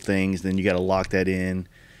couple things, then you got to lock that in,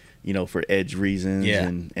 for edge reasons,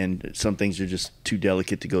 and some things are just too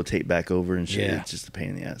delicate to go tape back over and shit. It's just a pain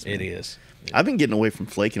in the ass, man. It is. I've been getting away from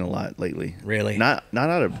flaking a lot lately. Really? Not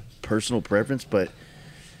out of personal preference, but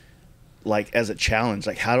like as a challenge.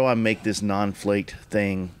 Like, how do I make this non-flaked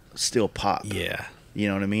thing still pop? Yeah. You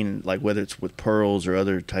know what I mean? Like whether it's with pearls or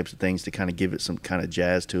other types of things to kind of give it some kind of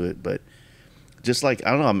jazz to it, but just like, I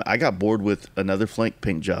don't know, I got bored with another flank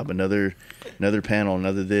paint job, another panel,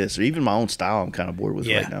 another this, or even my own style I'm kind of bored with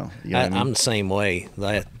right now. You know what I mean? I'm the same way.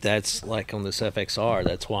 That's like on this FXR.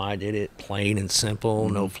 That's why I did it plain and simple,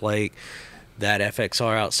 no flake. That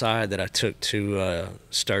FXR outside that I took to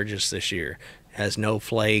Sturgis this year has no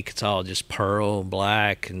flake. It's all just pearl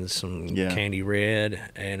black and some candy red,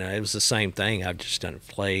 and it was the same thing. I've just done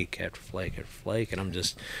flake after flake after flake, and I'm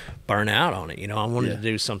just burnt out on it. I wanted to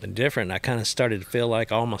do something different, and I kind of started to feel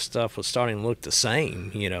like all my stuff was starting to look the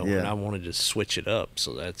same, and I wanted to switch it up.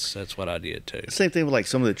 So that's what I did too. Same thing with like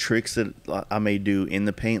some of the tricks that I may do in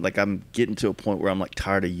the paint. Like I'm getting to a point where I'm like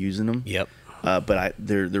tired of using them. Yep. But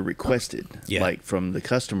they're requested like from the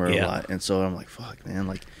customer a lot, and so I'm like, fuck, man,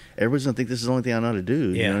 like everybody's gonna think this is the only thing I know how to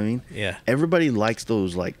do. You know what I mean? Yeah. Everybody likes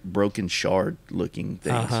those like broken shard looking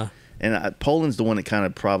things, and Poland's the one that kind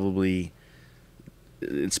of probably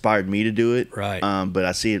inspired me to do it. Right. But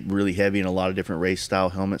I see it really heavy in a lot of different race style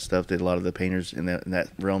helmet stuff that a lot of the painters in that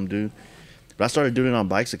realm do. But I started doing it on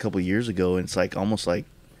bikes a couple of years ago, and it's like almost like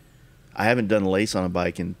I haven't done lace on a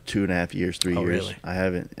bike in 2.5 years, 3 years. Really? I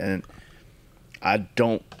haven't, and I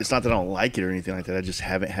don't. It's not that I don't like it or anything like that. I just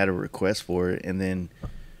haven't had a request for it. And then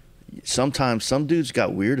sometimes some dudes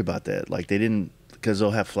got weird about that. Like they didn't, because they'll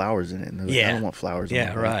have flowers in it. And like, I don't want flowers.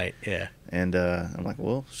 Yeah. in it. Right. Yeah. And I'm like,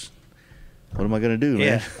 well, what am I gonna do,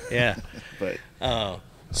 man? Yeah. But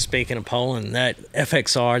speaking of Poland, that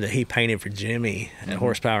FXR that he painted for Jimmy at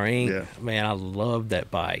Horsepower Inc. Man, I loved that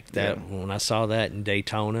bike. When I saw that in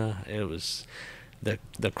Daytona, it was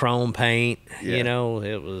the chrome paint.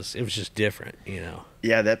 It was just different.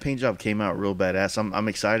 Yeah, that paint job came out real badass. I'm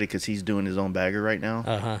excited because he's doing his own bagger right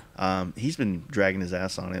now. He's been dragging his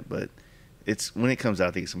ass on it, but it's when it comes out,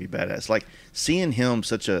 I think it's gonna be badass. Like seeing him,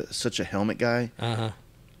 such a helmet guy.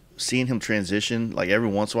 Seeing him transition, like every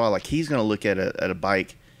once in a while, like he's gonna look at a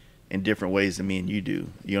bike in different ways than me and you do.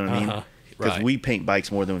 You know what I mean? Because we paint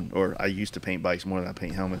bikes more than, or I used to paint bikes more than I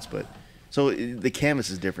paint helmets. But so the canvas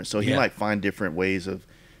is different. So he might find different ways of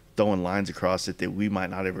throwing lines across it that we might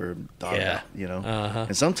not ever thought about.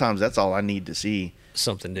 And sometimes that's all I need to see.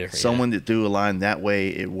 Something different. Someone that threw a line that way,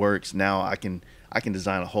 it works. Now I can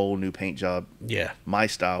design a whole new paint job. My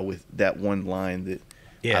style with that one line that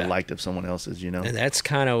I liked of someone else's, And that's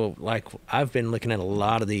kind of like, I've been looking at a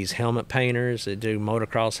lot of these helmet painters that do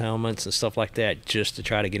motocross helmets and stuff like that, just to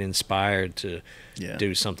try to get inspired to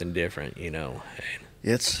do something different,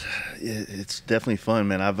 It's definitely fun,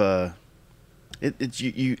 man. I've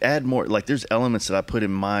you add more, like there's elements that I put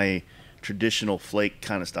in my traditional flake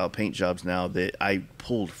kind of style paint jobs now that I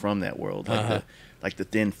pulled from that world, like the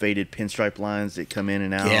thin faded pinstripe lines that come in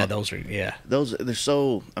and out. Yeah, those are those, they're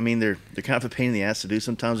so, I mean, they're kind of a pain in the ass to do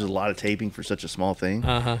sometimes. There's a lot of taping for such a small thing.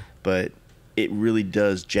 But it really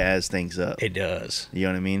does jazz things up. It does. You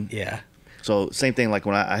know what I mean? Yeah. So same thing, like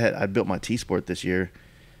when I built my T-Sport this year,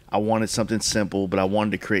 I wanted something simple, but I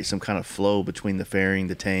wanted to create some kind of flow between the fairing,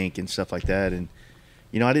 the tank, and stuff like that. And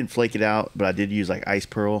I didn't flake it out, but I did use like ice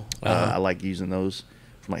pearl. I like using those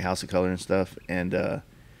from like House of Color and stuff, and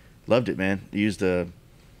loved it, man. Used a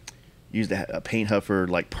paint huffer,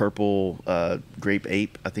 like purple grape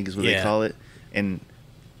ape, I think is what they call it, and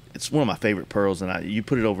it's one of my favorite pearls. And you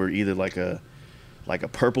put it over either like a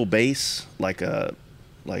purple base, like a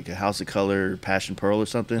House of Color passion pearl or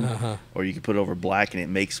something, or you can put it over black and it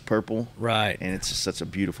makes purple. Right. And it's just such a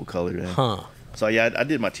beautiful color, man. So yeah, I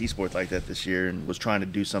did my T-Sport like that this year, and was trying to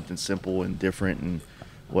do something simple and different and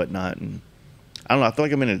whatnot. And I don't know, I feel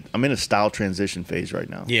like I'm in a style transition phase right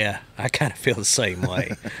now. Yeah, I kind of feel the same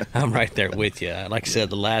way. I'm right there with you. Like I said,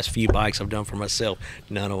 the last few bikes I've done for myself,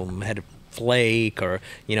 none of them had a flake, or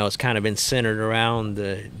it's kind of been centered around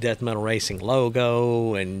the Deathmetal Racing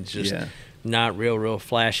logo, and just not real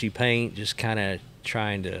flashy paint. Just kind of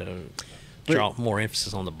trying to draw more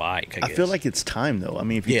emphasis on the bike. I guess. Feel like it's time though. I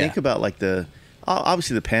mean, if you think about like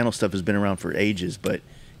obviously the panel stuff has been around for ages, but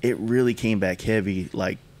it really came back heavy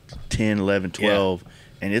like 10, 11, 12,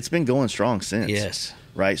 and it's been going strong since. Yes.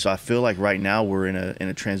 Right. So I feel like right now we're in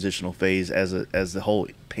a transitional phase as the whole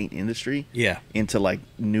paint industry. Yeah. Into like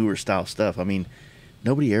newer style stuff. I mean,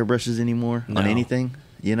 nobody airbrushes anymore on anything.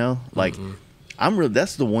 Like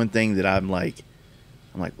that's the one thing that I'm like,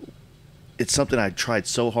 it's something I tried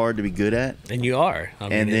so hard to be good at. And you are. I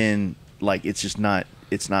mean, and then like it's not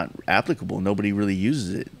applicable. Nobody really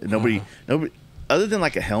uses it. Nobody other than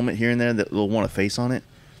like a helmet here and there that will want a face on it.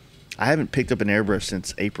 I haven't picked up an airbrush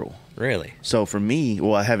since April. Really? So for me,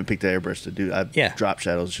 well, I haven't picked an airbrush to do. I've drop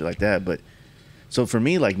shadows and shit like that. But so for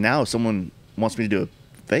me, like now, if someone wants me to do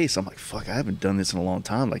a face, I'm like, fuck, I haven't done this in a long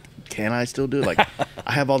time. Like, can I still do it? Like,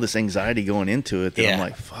 I have all this anxiety going into it that I'm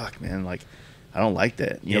like, fuck, man, like, I don't like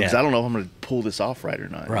that. Because I don't know if I'm going to pull this off right or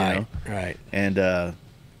not. Right, right. And,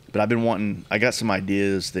 but I've been I got some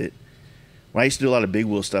ideas that when I used to do a lot of big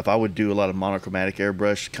wheel stuff, I would do a lot of monochromatic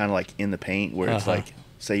airbrush, kind of like in the paint, where it's like,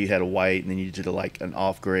 say you had a white and then you did like an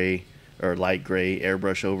off gray or light gray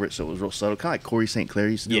airbrush over it, so it was real subtle, kind of like Corey St. Clair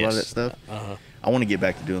used to do a lot of that stuff. I want to get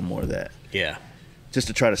back to doing more of that. Yeah. Just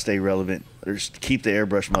to try to stay relevant, or just keep the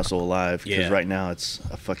airbrush muscle alive, because right now I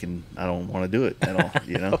don't want to do it at all, I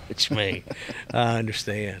know what you mean. I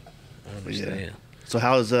understand. Yeah. So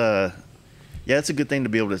how's it's a good thing to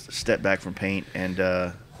be able to step back from paint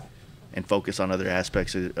and focus on other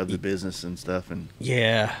aspects of the business and stuff. And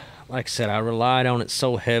like I said, I relied on it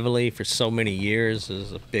so heavily for so many years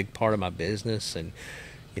as a big part of my business, and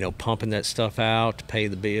pumping that stuff out to pay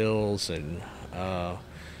the bills, and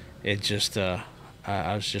it just I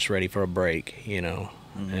was just ready for a break,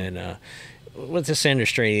 and with this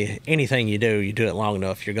industry, anything you do it long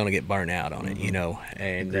enough, you're going to get burnt out on it,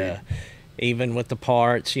 and even with the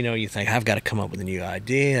parts, you think, I've got to come up with a new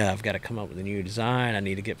idea, I've got to come up with a new design, I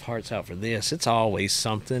need to get parts out for this. It's always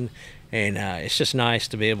something. And it's just nice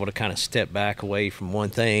to be able to kind of step back away from one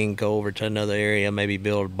thing, go over to another area, maybe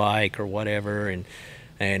build a bike or whatever, and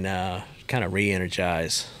kind of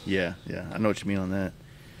re-energize. Yeah, I know what you mean on that.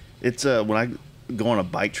 It's when I go on a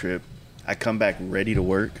bike trip, I come back ready to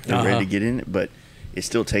work and ready to get in it, but it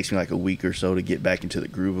still takes me like a week or so to get back into the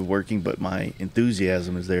groove of working, but my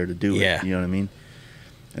enthusiasm is there to do it. You know what I mean?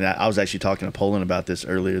 And I was actually talking to Poland about this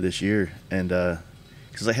earlier this year, and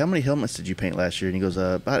because like, how many helmets did you paint last year? And he goes,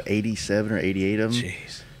 about 87 or 88 of them.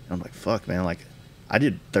 Jeez. And I'm like, fuck, man. Like, I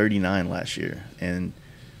did 39 last year, and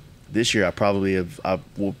this year I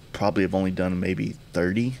will probably have only done maybe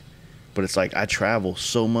 30. But it's like I travel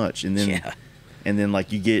so much, and then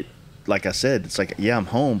like you get, like I said, it's like I'm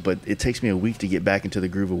home, but it takes me a week to get back into the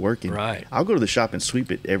groove of working. Right. I'll go to the shop and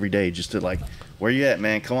sweep it every day just to like, where you at,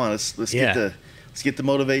 man? Come on, let's get the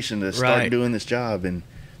motivation to start doing this job, and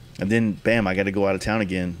then bam, I got to go out of town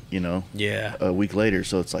again, a week later.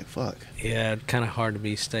 So it's like, fuck. Yeah, kind of hard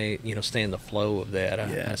to stay in the flow of that.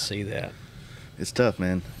 I see that. It's tough,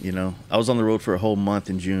 man. I was on the road for a whole month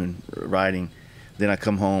in June riding. Then I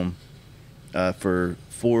come home for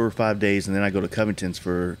 4 or 5 days, and then I go to Covington's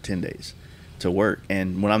for 10 days to work.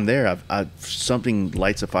 And when I'm there, something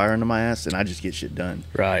lights a fire under my ass, and I just get shit done.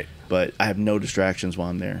 Right. But I have no distractions while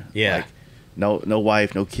I'm there. Yeah. Like, no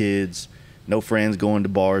wife, no kids, no friends going to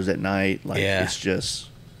bars at night. Like, it's just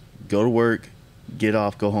go to work, get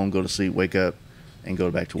off, go home, go to sleep, wake up, and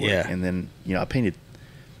go back to work. Yeah. And then, I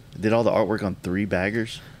did all the artwork on 3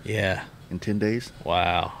 baggers. Yeah. In 10 days.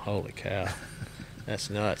 Wow. Holy cow. That's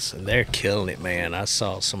nuts. And they're killing it, man. I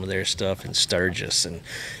saw some of their stuff in Sturgis, and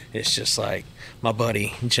it's just like my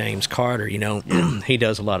buddy James Carter, he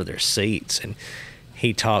does a lot of their seats, and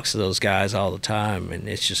he talks to those guys all the time, and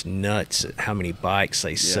it's just nuts at how many bikes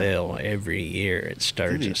they sell every year at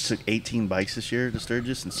Sturgis. They took 18 bikes this year to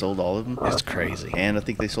Sturgis and sold all of them. That's crazy. And I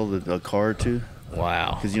think they sold a car or two.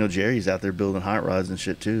 Wow. Because, Jerry's out there building hot rods and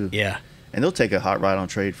shit, too. Yeah. And they'll take a hot rod on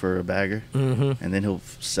trade for a bagger. Mm-hmm. And then he'll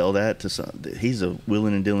sell that to some. He's a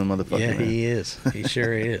willing and dealing motherfucker, Yeah, man. he is. He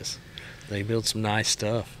sure is. They build some nice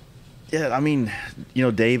stuff. Yeah, I mean,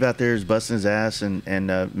 Dave out there is busting his ass and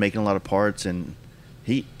making a lot of parts. And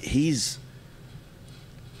he's,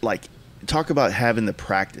 like, talk about having the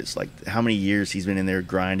practice. Like, how many years he's been in there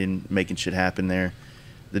grinding, making shit happen there.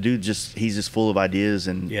 The dude he's just full of ideas.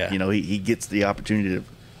 And, he gets the opportunity to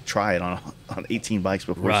try it on 18 bikes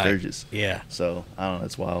before Sturgis. Yeah. So, I don't know.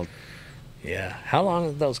 It's wild. Yeah. How long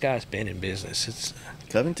have those guys been in business? It's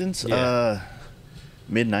Covington's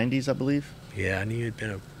mid-90s, I believe. Yeah, I knew it'd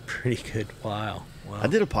been a pretty good while. Wow. I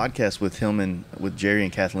did a podcast with him and with Jerry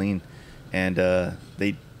and Kathleen, and the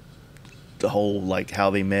whole, like, how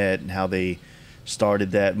they met and how they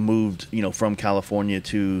started that, moved, from California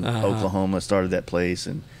to Oklahoma, started that place,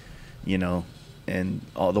 and, and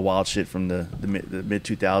all the wild shit from the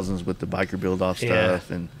mid-2000s with the biker build-off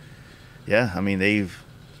stuff. And, yeah, I mean,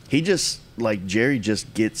 Jerry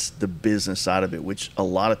just gets the business side of it, which a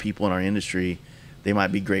lot of people in our industry, they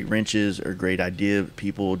might be great wrenches or great idea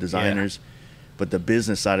people, designers, but the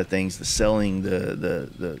business side of things, the selling,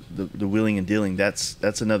 the wheeling and dealing,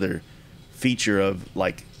 that's another feature of,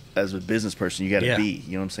 like, as a business person, you got to be,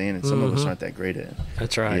 you know what I'm saying? And some of us aren't that great at it.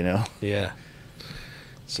 That's right. Yeah.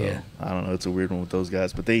 So, I don't know. It's a weird one with those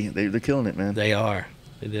guys, but they're killing it, man. They are.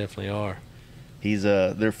 They definitely are.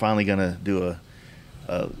 They're finally going to do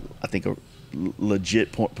I think a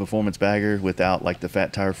legit performance bagger without, like, the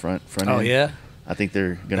fat tire front end. Oh, yeah? I think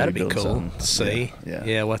they're going to be building something. That'd be cool to see.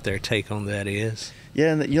 Yeah, what their take on that is.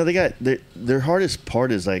 Yeah, and they got their hardest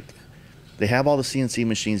part is, like, they have all the CNC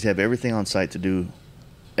machines, they have everything on site to do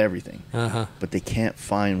everything, but they can't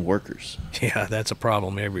find workers. Yeah, that's a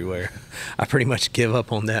problem everywhere. I pretty much give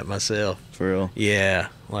up on that myself. For real? Yeah,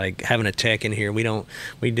 like having a tech in here,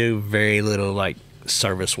 we do very little, like,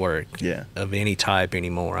 service work of any type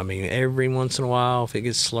anymore. I mean, every once in a while, if it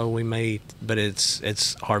gets slow, we may, but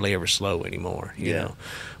it's hardly ever slow anymore, you know,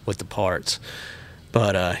 with the parts.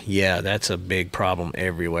 But that's a big problem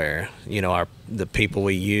everywhere. The people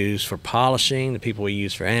we use for polishing, the people we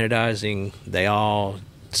use for anodizing, they all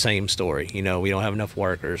same story. We don't have enough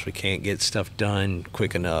workers. We can't get stuff done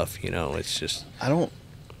quick enough. It's just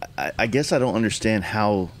I guess I don't understand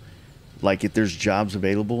how, like, if there's jobs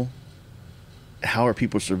available, how are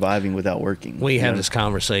people surviving without working? We have this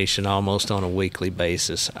conversation almost on a weekly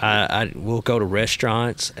basis. We'll go to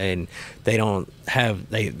restaurants and they don't have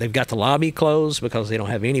they've got the lobby closed because they don't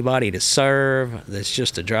have anybody to serve. It's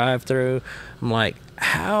just a drive-through. I'm like,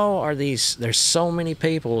 how are there's so many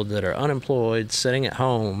people that are unemployed sitting at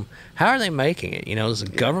home. How are they making it? Is the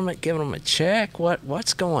government giving them a check?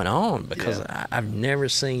 What's going on? Because I've never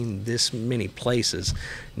seen this many places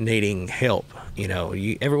needing help.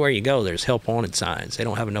 Everywhere you go, there's help wanted signs. They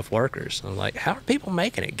don't have enough workers. I'm like, how are people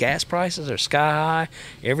making it? Gas prices are sky high.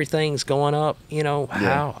 Everything's going up.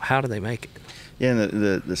 How do they make it? Yeah,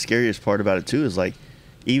 and the scariest part about it too is, like,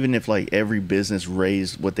 even if, like, every business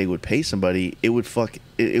raised what they would pay somebody, it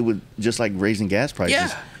would just like raising gas prices.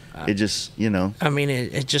 Yeah. It just, I mean,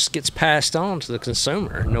 it just gets passed on to the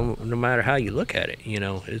consumer, no matter how you look at it.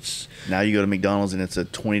 It's now you go to McDonald's and it's a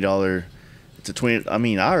 $20. It's a 20. I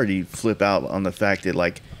mean, I already flip out on the fact that,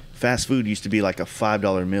 like, fast food used to be like a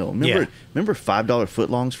 $5 meal. Remember $5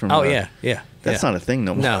 footlongs from? Oh yeah. That's not a thing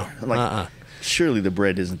no more. No. Like, surely the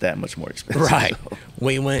bread isn't that much more expensive. Right. So.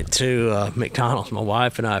 We went to McDonald's, my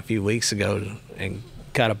wife and I, a few weeks ago, and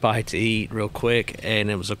got a bite to eat real quick,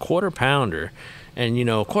 and it was a quarter pounder. And,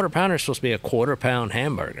 a quarter pounder is supposed to be a quarter-pound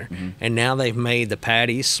hamburger. Mm-hmm. And now they've made the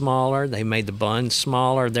patties smaller. They made the buns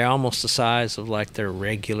smaller. They're almost the size of, like, their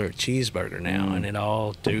regular cheeseburger now. Mm. And it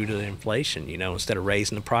all due to the inflation. Instead of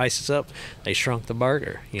raising the prices up, they shrunk the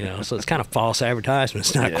burger. So it's kind of false advertisement.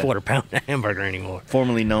 It's not a quarter-pound hamburger anymore.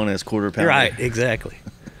 Formerly known as quarter-pounder. Right, exactly.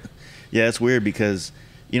 Yeah, it's weird because,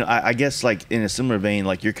 I guess, like, in a similar vein,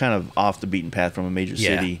 like, you're kind of off the beaten path from a major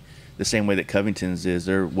city. The same way that Covington's is.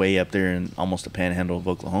 They're way up there in almost the panhandle of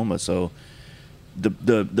Oklahoma. So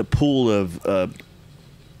the pool of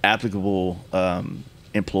applicable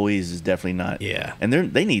employees is definitely not. Yeah. And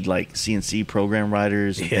they need, like, CNC program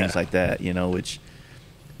writers and things like that, which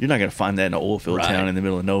you're not going to find that in an oil field town in the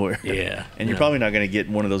middle of nowhere. Yeah. And you're probably not going to get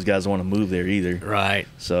one of those guys that want to move there either. Right.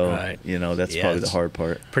 So, that's probably the hard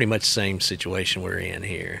part. Pretty much the same situation we're in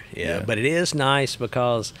here. Yeah. But it is nice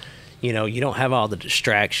because you don't have all the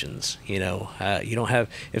distractions. You don't have,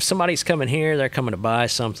 if somebody's coming here, they're coming to buy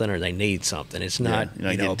something or they need something. It's not,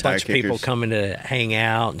 a bunch of people coming to hang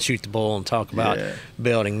out and shoot the bull and talk about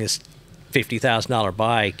building this $50,000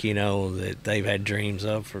 bike, that they've had dreams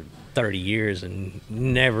of for 30 years and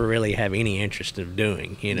never really have any interest of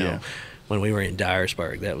doing, you know. Yeah. When we were in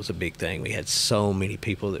Dyersburg, that was a big thing. We had so many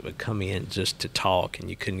people that would come in just to talk, and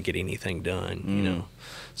you couldn't get anything done, you know.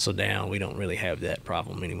 So now we don't really have that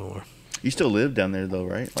problem anymore. You still live down there though,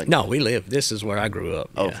 right? Like, No, we live. This is where I grew up.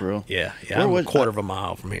 Oh, yeah. for real? Yeah, yeah. Where I'm was- a quarter of a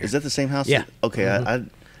mile from here. is that the same house? Yeah. Okay, I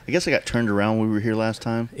guess I got turned around when we were here last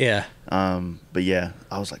time. Yeah. But yeah,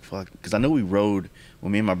 I was like, fuck, because I know we rode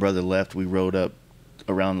when me and my brother left. We rode up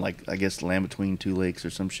around, like, I guess land between two lakes or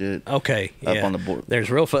some shit. Okay. Up Yeah. on the board. There's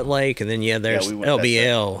Reelfoot Lake, and then there's we went past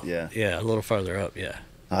LBL. that. Yeah. Yeah, a little further up. Yeah.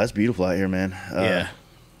 Oh, that's beautiful out here, man. Yeah.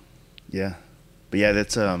 Yeah, but yeah,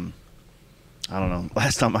 that's I don't know.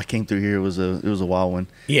 Last time I came through here, it was a wild one.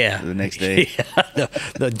 Yeah. The next day. Yeah.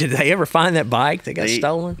 Did they ever find that bike that got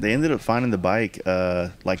stolen? They ended up finding the bike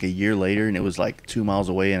like a year later, and it was like 2 miles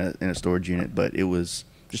away in a storage unit, but it was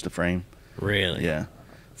just a frame. Really? Yeah,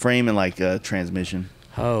 frame and like transmission.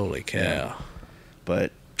 Holy cow. Yeah.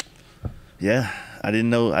 But yeah, I didn't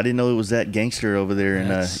know it was that gangster over there in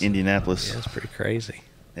Indianapolis. Yeah, that's pretty crazy.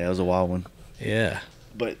 Yeah, it was a wild one. Yeah.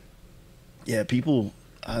 But yeah, people.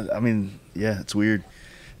 I mean, yeah, it's weird.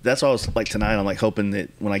 That's why I was like tonight. I'm like hoping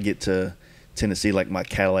that when I get to Tennessee, like my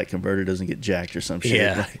Cadillac converter doesn't get jacked or some shit.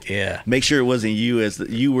 Yeah. Like, Yeah. make sure it wasn't you,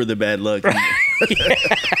 you were the bad luck.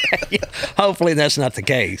 Yeah. Hopefully that's not the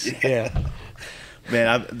case. Yeah.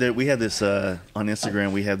 Man, we have this on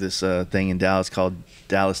Instagram. We have this thing in Dallas called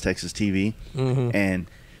Dallas, Texas TV, and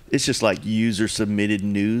it's just like user submitted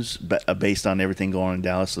news based on everything going on in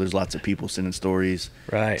Dallas. So there's lots of people sending stories,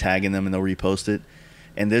 Right. tagging them, and they'll repost it.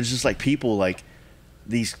 And there's just like people like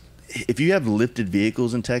these. If you have lifted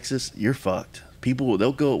vehicles in Texas, you're fucked. People,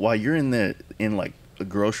 they'll go while you're in like a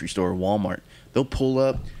grocery store or Walmart. They'll pull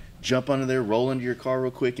up, jump under there, roll into your car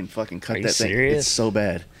real quick, and fucking cut Are you that thing. serious? It's so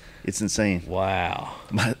bad. It's insane. Wow.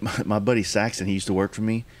 My buddy Saxon, he used to work for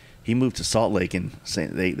me. He moved to Salt Lake, and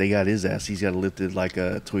they got his ass. He's got lifted like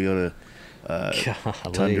a Toyota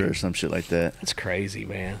Tundra or some shit like that. That's crazy,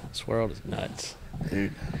 man. This world is nuts.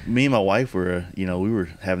 Dude, me and my wife were, we were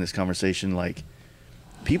having this conversation. Like,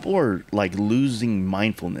 people are like losing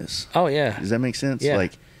mindfulness. Oh, yeah. Does that make sense? Yeah.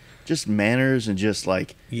 Like, just manners and just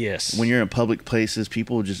like Yes. when you're in public places,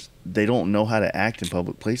 people they don't know how to act in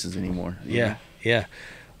public places anymore. you Yeah. know?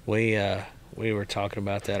 Yeah. We were talking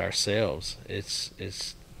about that ourselves. It's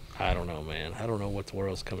I don't know, man. I don't know what the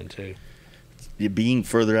world's coming to. Being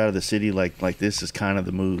further out of the city like this is kind of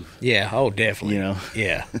the move. Yeah. Oh, definitely. You know?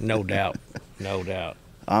 Yeah. No doubt. No doubt.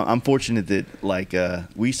 I'm fortunate that like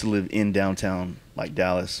we used to live in downtown like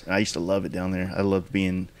Dallas, and I used to love it down there. I loved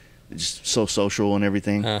being just so social and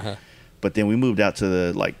everything. Uh-huh. But then we moved out to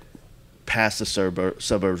the like past the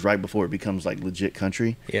suburbs right before it becomes like legit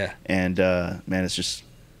country. Yeah. And man, it's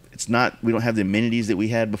not, we don't have the amenities that we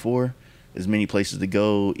had before. There's many places to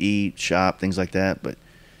go, eat, shop, things like that. But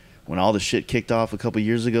when all the shit kicked off a couple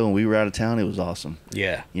years ago and we were out of town, it was awesome.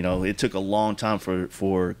 Yeah. It took a long time for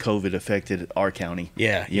COVID affected our county.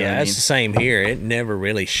 Yeah. You know Yeah. what I That's mean? the same here. It never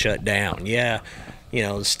really shut down. Yeah.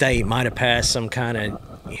 The state might have passed some kind of,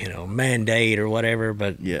 mandate or whatever,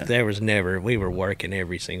 but Yeah. there was never, we were working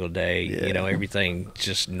every single day, Yeah. everything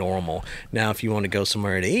just normal. Now, if you want to go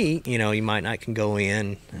somewhere to eat, you might not can go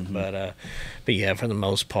in, Mm-hmm. but yeah, for the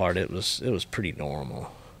most part, it was pretty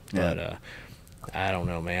normal. Yeah. But, I don't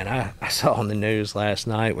know, man. I saw on the news last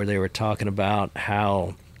night where they were talking about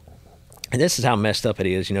how, and this is how messed up it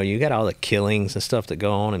is. You got all the killings and stuff that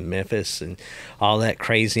go on in Memphis and all that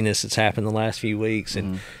craziness that's happened the last few weeks.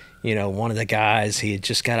 And, one of the guys, he had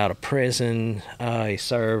just got out of prison. He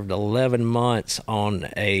served 11 months on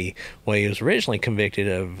he was originally convicted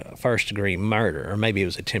of first-degree murder, or maybe it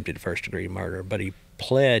was attempted first-degree murder, but he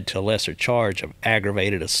pled to a lesser charge of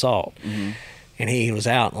aggravated assault. And he was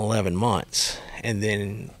out in 11 months. And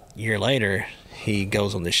then a year later, he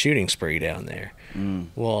goes on the shooting spree down there.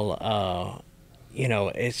 Well,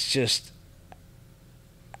 it's just,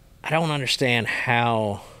 I don't understand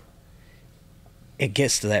how it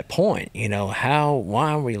gets to that point.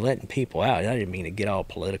 Why are we letting people out? I didn't mean to get all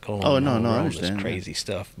political. Oh, and no, all I this understand, yeah. crazy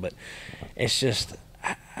stuff, but it's just,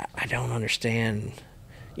 I don't understand.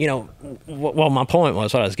 Well, my point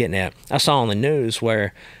was what I was getting at. I saw on the news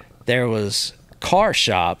where there was car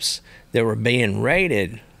shops that were being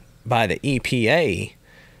raided by the EPA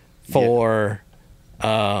for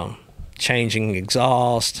changing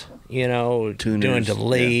exhaust, doing Tuners,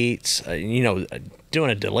 deletes, doing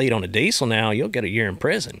a delete on a diesel now, you'll get a year in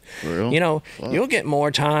prison. For real? Fuck. You'll get more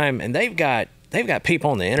time, and they've got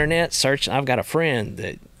people on the internet searching. I've got a friend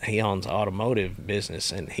that he owns an automotive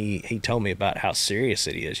business, and he told me about how serious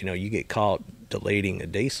it is. You get caught deleting a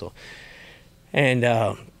diesel,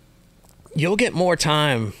 and you'll get more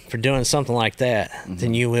time for doing something like that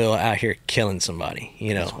than you will out here killing somebody.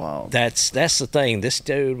 You know, That's wild. That's the thing. This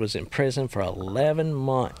dude was in prison for 11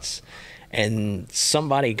 months, and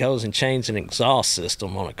somebody goes and changes an exhaust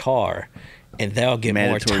system on a car, and they'll get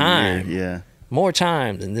Mandatory more time. year, yeah. More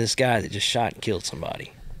time than this guy that just shot and killed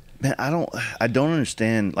somebody. Man, I don't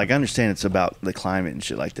understand. Like, I understand it's about the climate and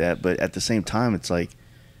shit like that, but at the same time, it's like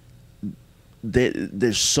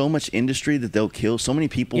there's so much industry that they'll kill. So many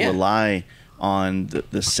people rely on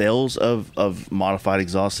the sales of modified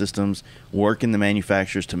exhaust systems, work in the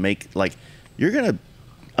manufacturers to make, like, you're not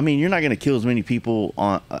gonna kill as many people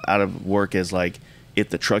out of work as, like, if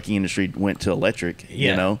the trucking industry went to electric.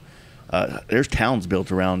 You know, there's towns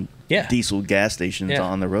built around diesel gas stations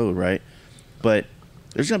on the road, right? But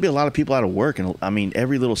there's going to be a lot of people out of work. And I mean,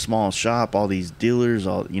 every little small shop, all these dealers,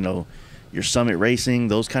 your Summit Racing,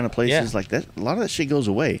 those kind of places like that, a lot of that shit goes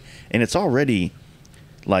away. And it's already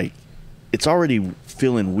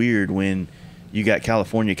feeling weird when you got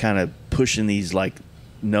California kind of pushing these, like,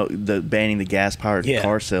 banning the gas powered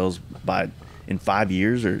car sales in 5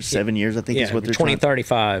 years or 7 years, I think is what they're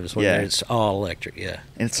 2035 is when it's all electric. And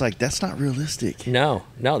it's like, that's not realistic. No,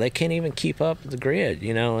 they can't even keep up with the grid.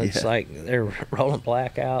 You know, it's like they're rolling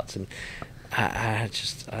blackouts, and I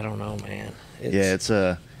don't know, man.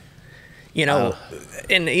 You know,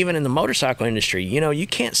 and even in the motorcycle industry, you know, you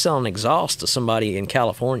can't sell an exhaust to somebody in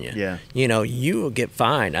California. You know, you will get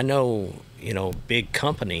fined. I know, you know, big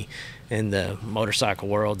company in the motorcycle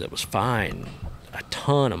world that was fined a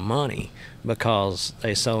ton of money because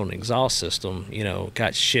they sold an exhaust system, you know,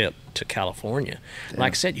 got shipped to California.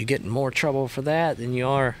 Like I said, you get in more trouble for that than you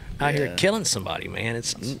are out here killing somebody, man.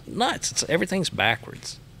 It's nuts. Everything's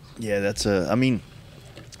backwards. Yeah, that's I mean,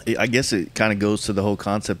 I guess it kind of goes to the whole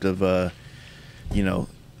concept of, you know,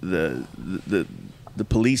 the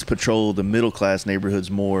police patrol the middle class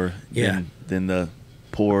neighborhoods more than the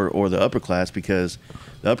poor or the upper class, because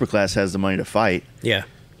the upper class has the money to fight.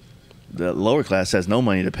 The lower class has no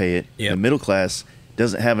money to pay it. The middle class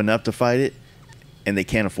doesn't have enough to fight it, and they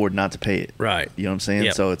can't afford not to pay it. You know what I'm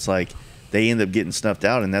saying? So it's like they end up getting snuffed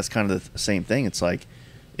out, and that's kind of the same thing. It's like,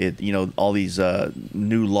 you know, all these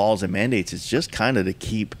new laws and mandates, it's just kind of to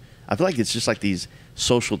keep, I feel like it's just like these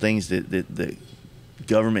social things that the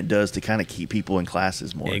government does to kind of keep people in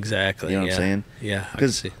classes more. Exactly. You know what I'm saying? Yeah.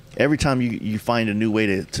 Because every time you find a new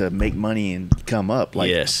way to make money and come up,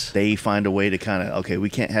 like, they find a way to kind of, okay, we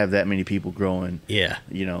can't have that many people growing. You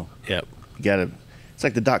know. You gotta. It's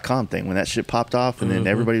like the .com thing when that shit popped off, and then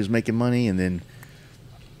everybody was making money, and then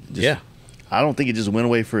I don't think it just went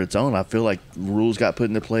away for its own. I feel like rules got put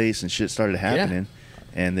into place and shit started happening.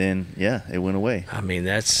 And then, it went away. I mean,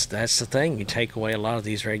 that's the thing. You take away a lot of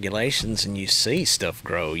these regulations, and you see stuff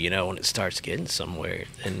grow, you know, and it starts getting somewhere.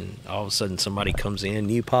 And all of a sudden, somebody comes in,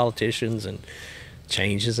 new politicians, and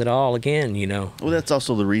changes it all again, you know. Well, that's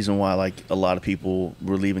also the reason why, like, a lot of people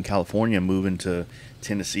were leaving California and moving to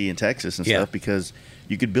Tennessee and Texas and stuff, because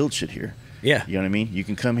you could build shit here. You know what I mean? You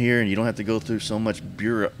can come here, and you don't have to go through so much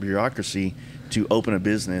bureaucracy to open a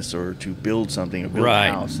business or to build something or build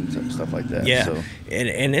a house and stuff like that. So.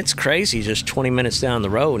 And it's crazy, just 20 minutes down the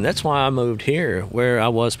road. And that's why I moved here where I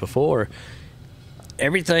was before.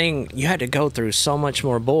 Everything, you had to go through so much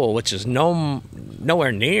more bull, which is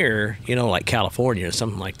nowhere near, you know, like California or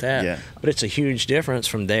something like that. But it's a huge difference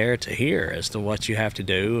from there to here as to what you have to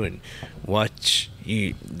do and what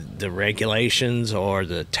the regulations or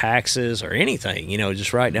the taxes or anything, you know,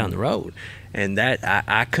 just right down the road. And that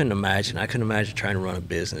I couldn't imagine. I couldn't imagine trying to run a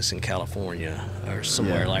business in California or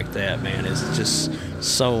somewhere like that, man. It's just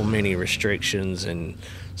so many restrictions and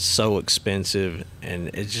so expensive, and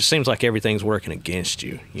it just seems like everything's working against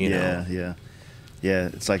you. You know? Yeah.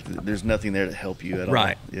 It's like there's nothing there to help you at all.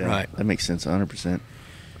 Right. That makes sense, 100%.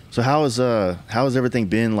 So how has everything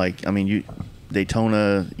been? Like, I mean,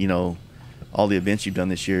 Daytona, you know, all the events you've done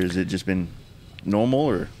this year. Has it just been normal,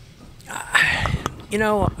 or? You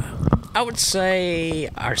know, I would say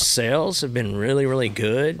our sales have been really, really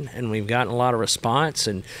good, and we've gotten a lot of response.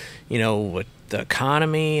 And, you know, with the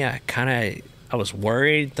economy, I was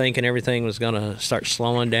worried, thinking everything was going to start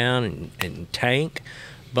slowing down and tank.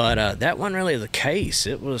 But that wasn't really the case.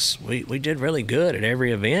 It was we did really good at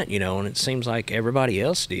every event, you know, and it seems like everybody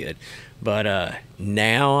else did. But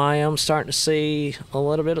now I am starting to see a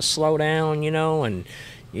little bit of slowdown, you know, and,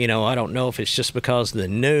 you know, I don't know if it's just because of the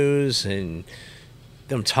news and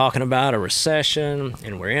them talking about a recession,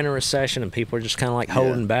 and we're in a recession, and people are just kind of like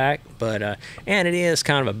holding back. But and it is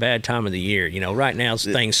kind of a bad time of the year, you know. Right now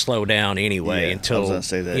things slow down anyway until, I was gonna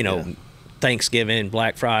say that, you know, Thanksgiving,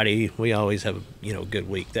 Black Friday. We always have a, you know, good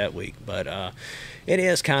week that week. But it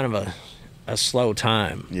is kind of a slow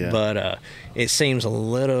time, but it seems a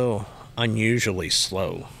little unusually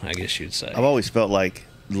slow, I guess you'd say. I've always felt like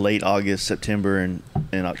late August, September, and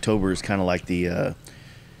October is kind of like the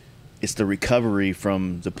it's the recovery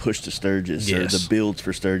from the push to Sturgis or the builds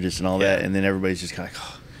for Sturgis and all that, and then everybody's just kind of like,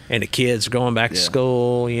 oh. And the kids going back to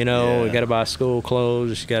school, you know, you got to buy school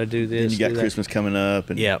clothes, you got to do this. And you got Christmas coming up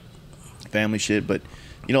and family shit. But,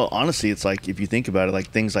 you know, honestly, it's like, if you think about it, like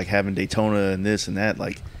things like having Daytona and this and that,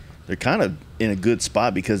 like they're kind of in a good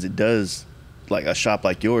spot because it does, like a shop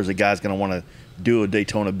like yours, a guy's going to want to do a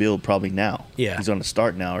Daytona build probably now. Yeah. He's going to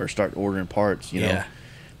start now or start ordering parts, you know.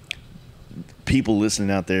 People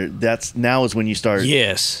listening out there, now is when you start.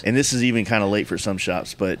 Yes. And this is even kind of late for some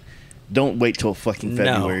shops, but don't wait till fucking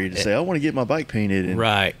February to say, I want to get my bike painted. And,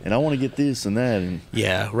 and I want to get this and that. And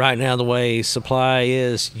right now the way supply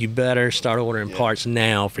is, you better start ordering parts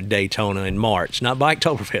now for Daytona in March. Not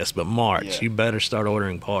Biketoberfest, but March. You better start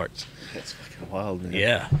ordering parts. That's fucking wild, man.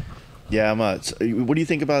 Yeah. Yeah, what do you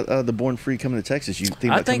think about the Born Free coming to Texas? You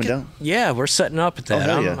think about coming down? Yeah, we're setting up at that.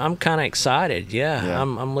 I'm kind of excited. Yeah,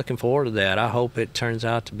 I'm looking forward to that. I hope it turns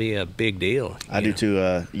out to be a big deal. I do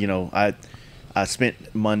too. You know, I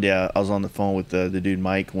spent Monday, I was on the phone with the dude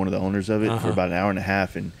Mike, one of the owners of it, for about an hour and a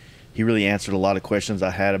half, and he really answered a lot of questions I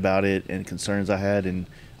had about it and concerns I had, and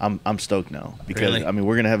I'm stoked now because I mean,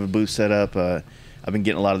 we're gonna have a booth set up. I've been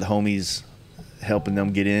getting a lot of the homies helping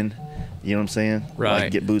them get in. You know what I'm saying? Right.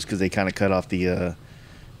 Like get booths because they kind of cut off the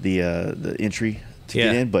entry to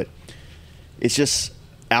get in, but it's just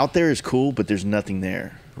out there is cool, but there's nothing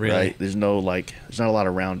there. Right? There's not a lot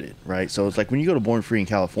around it. Right. So it's like when you go to Born Free in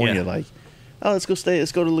California, like, oh, let's go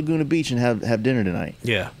to Laguna Beach and have dinner tonight.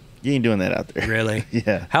 Yeah. You ain't doing that out there. Really?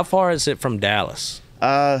 Yeah. How far is it from Dallas?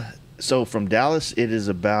 So from Dallas, it's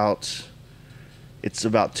about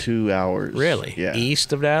 2 hours. Really? Yeah.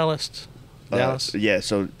 East of Dallas? Yeah.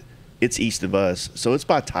 So it's east of us. So it's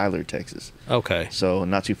by Tyler, Texas. Okay. So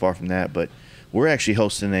not too far from that, but we're actually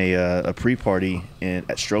hosting a pre-party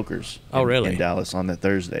at Strokers. In Dallas on that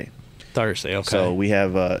Thursday. Okay. So we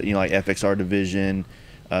have like FXR Division,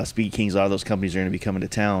 Speed Kings, a lot of those companies are going to be coming to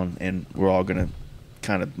town, and we're all going to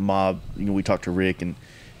kind of mob. You know, we talked to Rick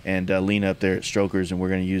and Lena up there at Strokers, and we're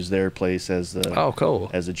going to use their place as the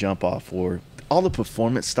as a jump off for all the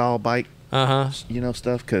performance style bike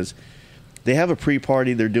stuff, because they have a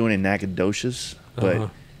pre-party they're doing in Nacogdoches, but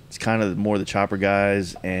it's kind of more the chopper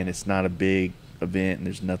guys, and it's not a big event, and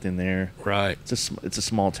there's nothing there. Right. It's a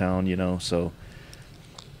small town, you know, so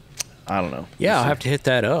I don't know. Yeah, I'll have to hit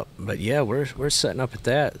that up. But yeah, we're setting up at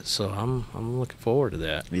that, so I'm looking forward to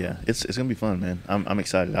that. Yeah, it's gonna be fun, man. I'm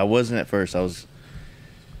excited. I wasn't at first.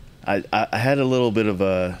 I had a little bit of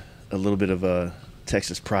a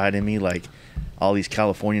Texas pride in me, like all these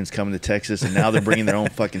Californians coming to Texas, and now they're bringing their own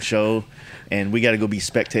fucking show, and we got to go be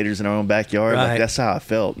spectators in our own backyard. Like, that's how I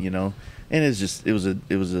felt, you know. And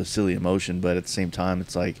it was a silly emotion, but at the same time,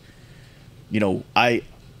 it's like, you know, I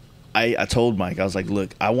told Mike, I was like,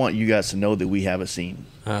 look, I want you guys to know that we have a scene,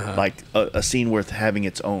 like a scene worth having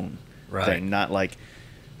its own thing, not like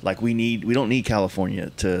we don't need California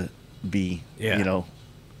to be, you know.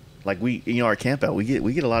 Like our camp out, we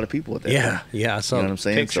get a lot of people at that. Yeah. I saw what I'm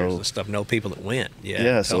saying? Pictures and stuff. Know people that went.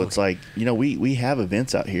 Yeah. So it's like, you know, we have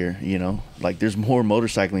events out here. You know, like there's more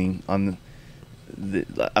motorcycling on.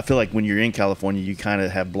 I feel like when you're in California, you kind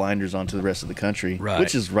of have blinders onto the rest of the country,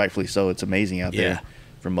 which is rightfully so. It's amazing out there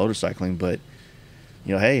for motorcycling, but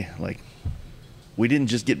you know, hey, like we didn't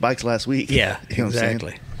just get bikes last week. Yeah, you know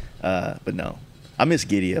exactly. But no, I miss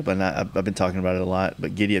Giddy Up, and I've been talking about it a lot.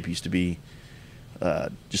 But Giddy Up used to be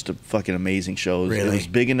just a fucking amazing show. It was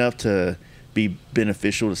big enough to be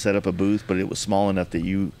beneficial to set up a booth, but it was small enough that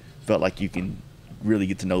you felt like you can really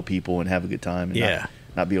get to know people and have a good time and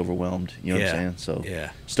not be overwhelmed. You know what I'm saying? So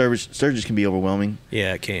Sturgis can be overwhelming.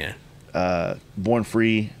 Yeah, it can. Born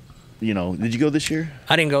Free, you know, did you go this year?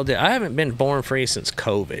 I didn't go there. I haven't been Born Free since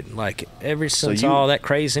COVID. Like ever since all that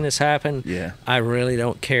craziness happened, I really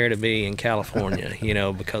don't care to be in California, you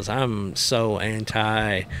know, because I'm so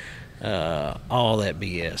anti all that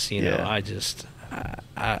BS, you know.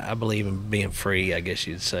 I believe in being free, I guess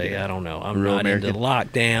you'd say. I don't know. I'm not into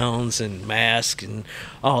lockdowns and masks and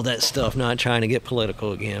all that stuff, not trying to get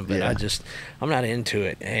political again, but I'm not into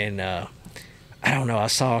it. And I don't know, I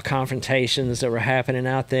saw confrontations that were happening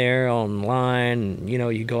out there online. You know,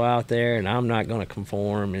 you go out there, and I'm not going to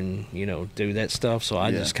conform and, you know, do that stuff, so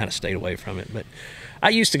I just kind of stayed away from it. But I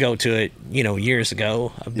used to go to it, you know, years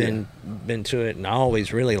ago. I've been to it, and I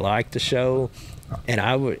always really liked the show. And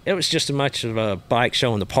it was just as much of a bike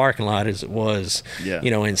show in the parking lot as it was,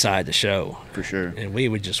 you know, inside the show. For sure. And we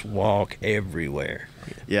would just walk everywhere.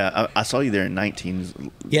 Yeah, I saw you there in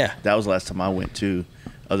 19. Yeah. That was the last time I went too,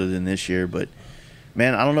 other than this year. But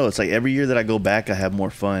man, I don't know. It's like every year that I go back, I have more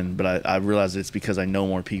fun. But I realize it's because I know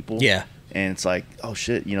more people. Yeah. And it's like, oh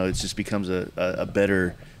shit, it just becomes a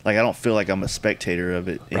better. Like I don't feel like I'm a spectator of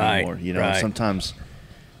it anymore. Right. Sometimes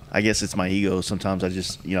I guess it's my ego. Sometimes I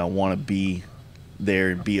just I want to be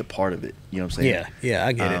there and be a part of it. You know what I'm saying? Yeah,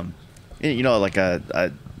 I get it. And, like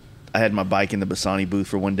I had my bike in the Bassani booth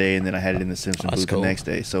for one day, and then I had it in the Simpson booth cool. the next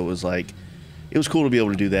day. So it was like, it was cool to be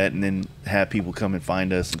able to do that, and then have people come and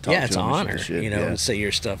find us and talk to them. Yeah, it's an honor, shit. to see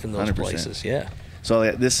your stuff in those 100%. places. Yeah. So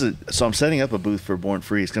I'm setting up a booth for Born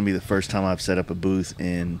Free. It's gonna be the first time I've set up a booth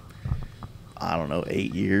in, I don't know,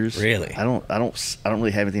 8 years. Really? I don't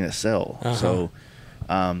really have anything to sell. Uh-huh. So,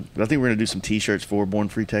 but I think we're gonna do some T-shirts for Born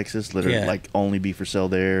Free Texas that are like only be for sale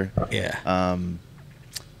there. Yeah.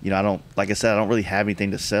 I don't, like I said, I don't really have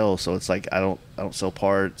anything to sell, so it's like I don't sell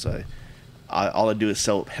parts. All I do is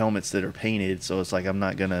sell helmets that are painted, so it's like I'm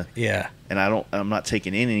not gonna. Yeah. And I'm not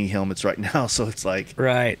taking in any helmets right now, so it's like.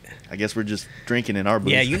 Right. I guess we're just drinking in our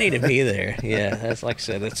booth. Yeah, you need to be there. Yeah, that's like I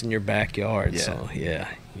said, that's in your backyard. Yeah. So yeah,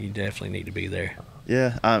 you definitely need to be there.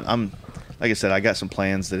 Yeah, I'm like I said, I got some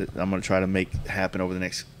plans that I'm gonna try to make happen over the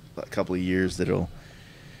next couple of years.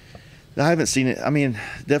 I haven't seen it. I mean,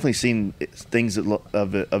 definitely seen things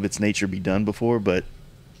of its nature be done before, but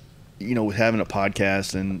with having a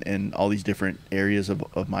podcast and all these different areas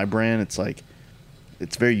of my brand, it's like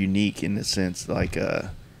it's very unique in the sense like I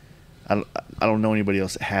don't know anybody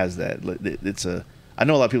else that has that. I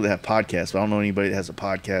know a lot of people that have podcasts, but I don't know anybody that has a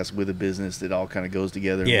podcast with a business that all kind of goes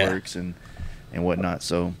together and works and whatnot.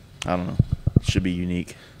 So I don't know. It should be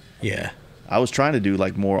unique. Yeah. I was trying to do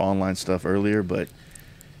like more online stuff earlier, but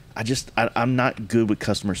I'm not good with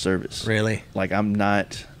customer service. Really? Like I'm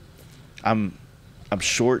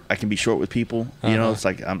short. I can be short with people. It's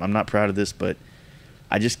like I'm not proud of this, but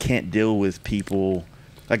I just can't deal with people.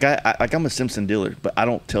 Like I'm a Simpson dealer, but I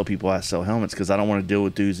don't tell people I sell helmets because I don't want to deal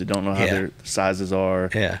with dudes that don't know how their sizes are.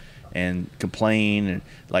 Yeah. And complain and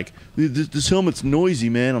like this helmet's noisy,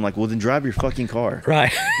 man. I'm like, well then drive your fucking car.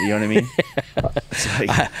 Right. You know what I mean? It's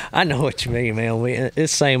like, I know what you mean, man. It's the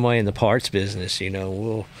same way in the parts business.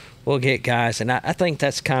 We'll get guys, and I think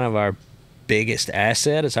that's kind of our biggest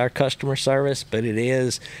asset is our customer service. But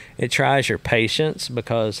it tries your patience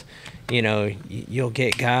because you'll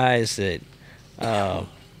get guys that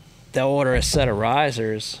they'll order a set of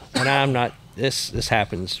risers, and I'm not. This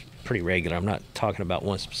happens pretty regular. I'm not talking about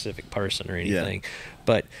one specific person or anything,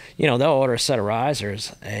 but they'll order a set of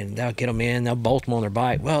risers and they'll get them in, they'll bolt them on their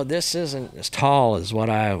bike. Well, this isn't as tall as what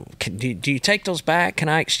do you take those back? Can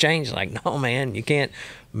I exchange? Like, no, man, you can't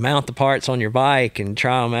mount the parts on your bike and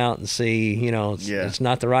try them out and see, it's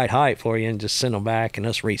not the right height for you and just send them back and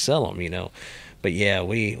us resell them, But yeah,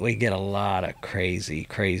 we get a lot of crazy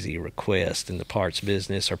requests in the parts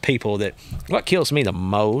business, or people that, what kills me the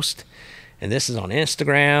most, and this is on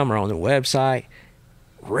Instagram or on the website,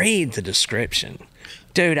 read the description.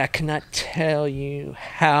 Dude, I cannot tell you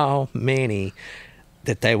how many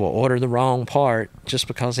that they will order the wrong part just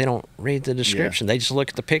because they don't read the description. They just look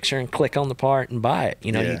at the picture and click on the part and buy it.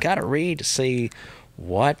 You got to read to see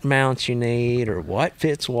what mounts you need or what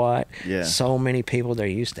fits what. Yeah. So many people, they're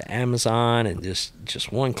used to Amazon and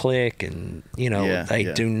just one click, and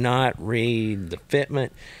they do not read the fitment.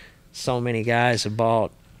 So many guys have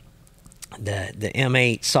bought the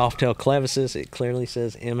M8 Softail clevises. It clearly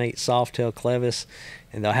says M8 Softail clevis,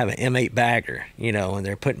 and they'll have an M8 bagger, and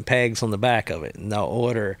they're putting pegs on the back of it, and they'll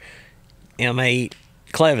order M8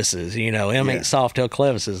 clevises, M8 Softail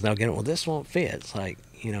clevises, and they'll get it. Well, this won't fit. It's like,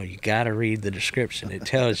 you got to read the description. It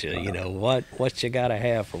tells you, what you got to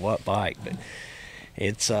have for what bike. But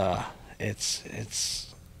it's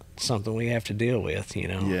something we have to deal with,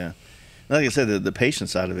 Yeah. Like I said, the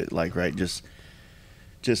patience side of it, like, right, just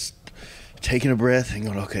taking a breath and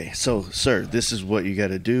going, okay, so, sir, this is what you got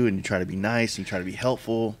to do, and you try to be nice, and you try to be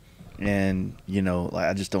helpful, and, like,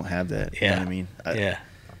 I just don't have that. Yeah. You know what I mean?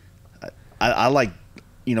 I like,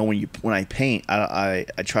 when I paint, I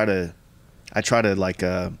try to like,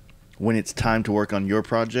 when it's time to work on your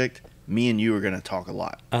project, me and you are going to talk a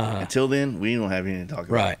lot. Until then, we don't have anything to talk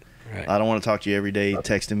about. Right. I don't want to talk to you every day,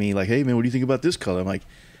 texting me like, hey, man, what do you think about this color? I'm like,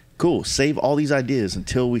 cool, save all these ideas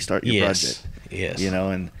until we start your project. Yes.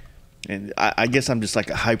 And I guess I'm just like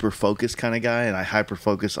a hyper-focused kind of guy, and I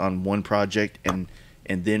hyper-focus on one project, and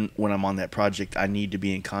then when I'm on that project, I need to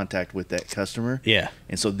be in contact with that customer. Yeah.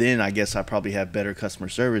 And so then I guess I probably have better customer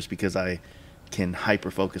service because I can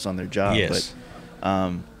hyper-focus on their job. Yes.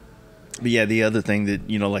 But But yeah, the other thing that,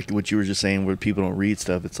 like what you were just saying, where people don't read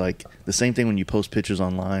stuff, it's like the same thing when you post pictures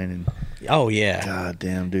online. And oh yeah, god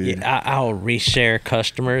damn, dude. Yeah, I'll reshare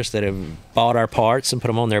customers that have bought our parts and put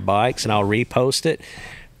them on their bikes, and I'll repost it.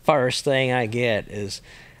 First thing I get is,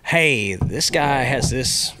 hey, this guy has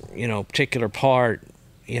this, particular part.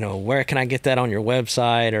 Where can I get that on your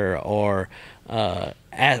website, or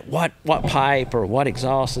at what pipe or what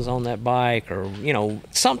exhaust is on that bike, or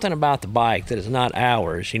something about the bike that is not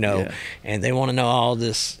ours, Yeah. and they want to know all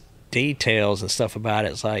this details and stuff about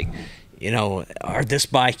it. It's like, or this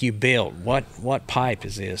bike you built, what pipe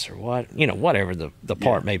is this, or whatever the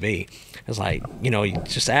part may be. It's like, you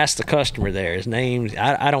just ask the customer there, his name.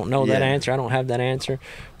 I don't know that answer. I don't have that answer,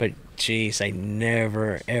 but geez, they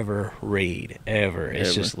never ever read ever.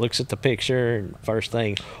 It's just looks at the picture first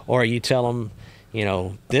thing, or you tell them,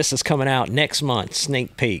 this is coming out next month,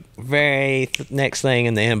 sneak peek. Next thing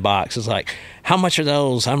in the inbox is like, how much are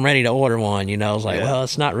those? I'm ready to order one. It's like, well,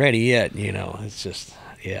 it's not ready yet. It's just,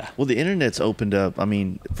 yeah. Well, the internet's opened up. I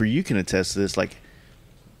mean, for you can attest to this, like,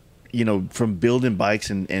 from building bikes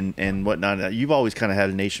and whatnot. You've always kind of had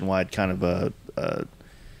a nationwide kind of a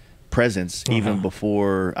presence, even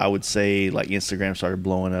before I would say like Instagram started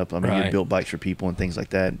blowing up. I mean, you built bikes for people and things like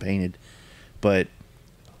that and painted, but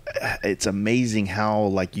it's amazing how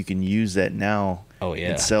like you can use that now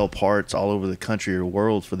and sell parts all over the country or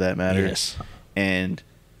world for that matter. Yes. And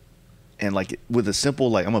like with a simple,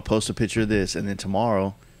 like, I'm gonna post a picture of this, and then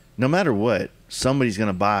tomorrow, no matter what, somebody's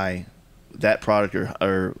gonna buy that product or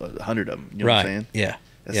 100 of them. You know what I'm saying? Yeah.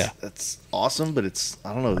 That's awesome, but it's,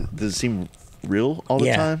 I don't know, does it seem real all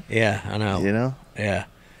the time? Yeah, I know. Yeah.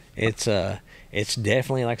 It's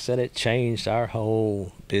definitely, like I said, it changed our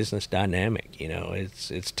whole business dynamic.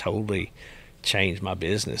 It's totally changed my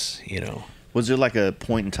business. Was there like a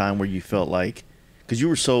point in time where you felt like, because you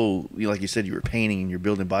were so, like you said, you were painting and you're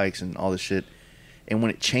building bikes and all this shit, and when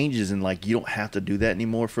it changes and like you don't have to do that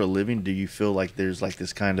anymore for a living, do you feel like there's like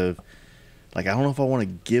this kind of like, I don't know if I want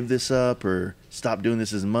to give this up or stop doing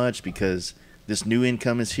this as much because this new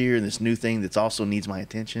income is here and this new thing that's also needs my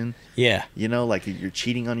attention? Yeah. Like you're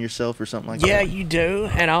cheating on yourself or something like that? Yeah, you do.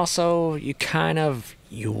 And also you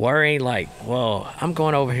you worry like, well, I'm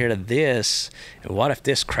going over here to this, and what if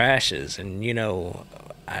this crashes? And,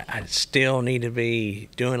 I still need to be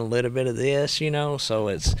doing a little bit of this, so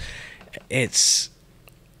it's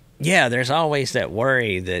yeah, there's always that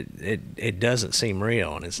worry that it doesn't seem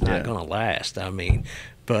real and it's not going to last. I mean,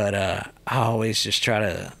 but I always just try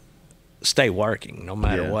to stay working no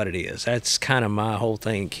matter what it is. That's kind of my whole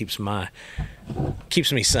thing. Keeps me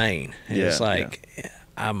sane. It's like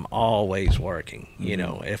I'm always working.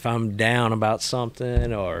 If I'm down about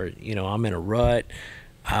something or I'm in a rut,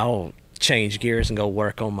 I'll change gears and go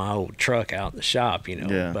work on my old truck out in the shop.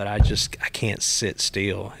 But I can't sit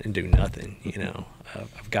still and do nothing.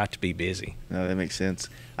 I've got to be busy. No, that makes sense.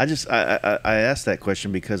 I asked that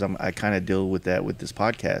question because I kind of deal with that with this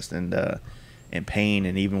podcast and pain,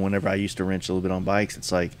 and even whenever I used to wrench a little bit on bikes,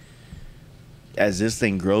 it's like as this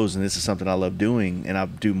thing grows and this is something I love doing and I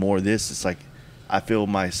do more of this, it's like I feel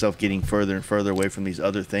myself getting further and further away from these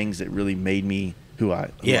other things that really made me who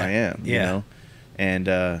I am. And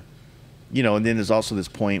and then there's also this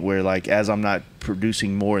point where like as I'm not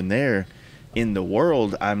producing more in there. In the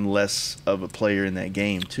world, I'm less of a player in that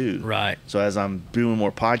game too. Right. So as I'm doing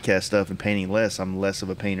more podcast stuff and painting less, I'm less of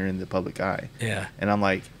a painter in the public eye. Yeah. And I'm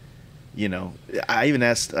like, I even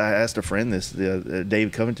asked a friend this,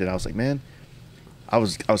 Dave Covington. I was like, man, I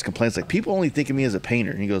was complaining. It's like people only think of me as a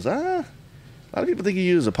painter, and he goes, a lot of people think of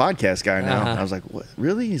you as a podcast guy now. I was like, what?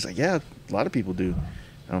 Really? He's like, yeah, a lot of people do.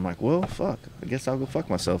 And I'm like, well, fuck. I guess I'll go fuck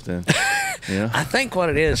myself then. I think what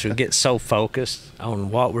it is, we get so focused on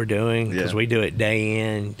what we're doing because we do it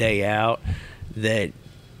day in, day out, that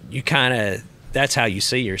you that's how you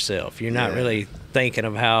see yourself. You're not really thinking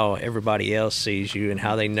of how everybody else sees you and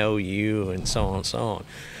how they know you and so on and so on.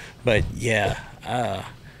 But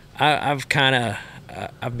I've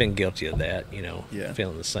been guilty of that,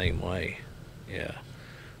 feeling the same way. Yeah.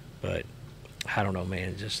 But I don't know,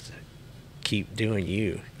 man, just keep doing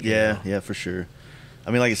you. Yeah, for sure. I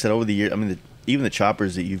mean, like I said, over the years, I mean, even the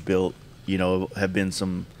choppers that you've built, have been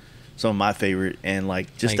some of my favorite, and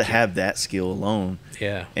like just to have that skill alone.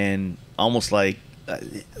 Yeah. And almost like, put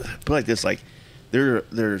it like this, like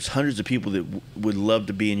there's hundreds of people that would love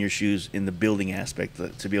to be in your shoes in the building aspect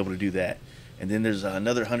to be able to do that. And then there's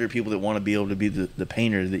another 100 people that want to be able to be the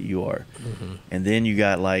painter that you are. Mm-hmm. And then you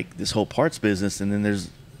got like this whole parts business, and then there's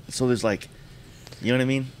like, you know what I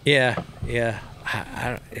mean? Yeah.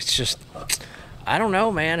 It's just, I don't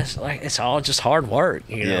know, man. It's like it's all just hard work,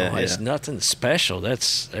 It's nothing special.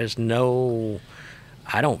 There's no,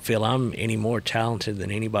 I don't feel I'm any more talented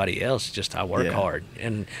than anybody else. Just I work hard,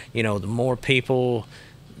 and you know, the more people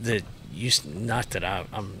that not that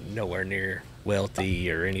I'm nowhere near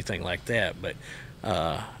wealthy or anything like that, but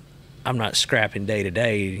I'm not scrapping day to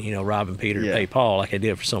day, you know, robbing Peter to pay Paul like I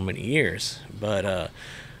did for so many years. But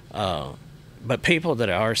people that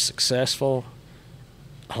are successful,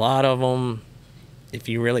 a lot of them, if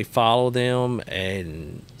you really follow them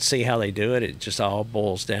and see how they do it, it just all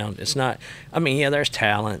boils down. It's not, I mean, yeah, there's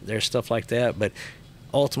talent, there's stuff like that, but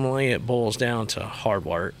ultimately it boils down to hard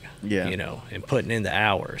work, you know, and putting in the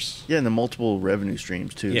hours. Yeah, and the multiple revenue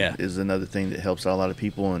streams too is another thing that helps out a lot of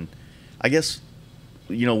people. And I guess,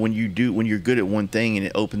 you know, when you're good at one thing and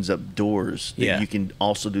it opens up doors, that you can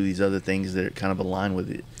also do these other things that kind of align with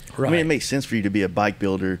it. Right. I mean, it makes sense for you to be a bike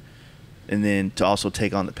builder and then to also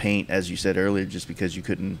take on the paint, as you said earlier, just because you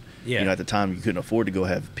couldn't, you know, at the time you couldn't afford to go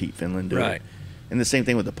have Pete Finland do it. And the same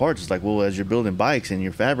thing with the parts. It's like, well, as you're building bikes and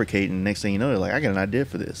you're fabricating, next thing you know, you're like, I got an idea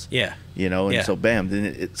for this. Yeah. You know, and so bam, then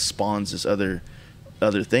it spawns this other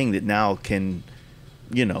thing that now can,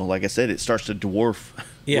 you know, like I said, it starts to dwarf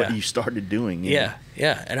what you started doing. You know?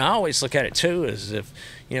 Yeah. And I always look at it too as if,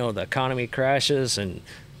 you know, the economy crashes and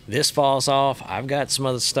this falls off, I've got some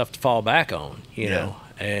other stuff to fall back on, you know,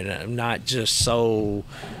 and I'm not just so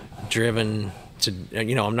driven to,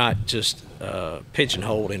 you know, I'm not just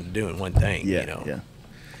pigeonholed into doing one thing, you know.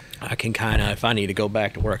 I can kind of, if I need to go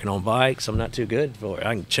back to working on bikes, I'm not too good for it.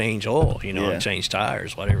 I can change oil, you know, and change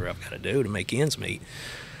tires, whatever I've got to do to make ends meet.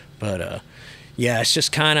 But, yeah, it's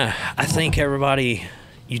just kind of, I think everybody,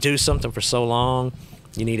 you do something for so long,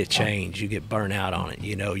 you need a change. You get burnt out on it,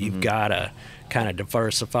 you know. You've got to kind of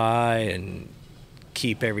diversify and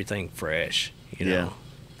keep everything fresh, you know.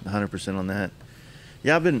 100% on that.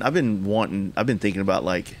 Yeah, I've been thinking about,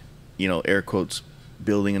 like, you know, air quotes,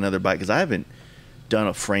 building another bike, because I haven't done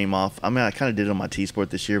a frame off. I mean, I kind of did it on my T-Sport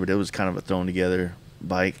this year, but it was kind of a thrown together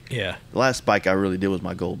bike. Yeah. The last bike I really did was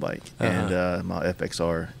my Gold bike and my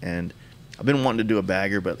FXR, and I've been wanting to do a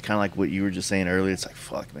bagger, but kind of like what you were just saying earlier, it's like,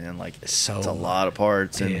 fuck, man, like it's a lot of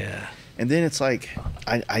parts, and then it's like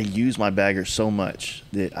I use my bagger so much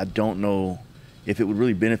that I don't know if it would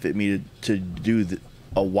really benefit me to do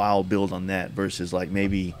a wild build on that versus like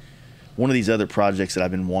maybe one of these other projects that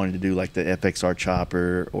I've been wanting to do, like the FXR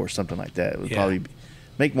chopper or something like that. It would probably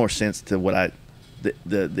make more sense to what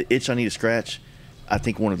the itch I need to scratch. I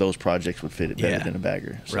think one of those projects would fit it better than a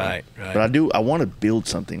bagger. So, right. But I want to build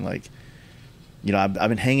something like, you know, I've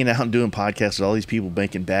been hanging out and doing podcasts with all these people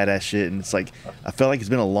making badass shit, and it's like I felt like it's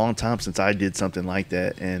been a long time since I did something like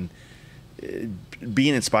that, and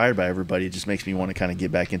being inspired by everybody, it just makes me want to kind of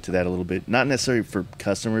get back into that a little bit. Not necessarily for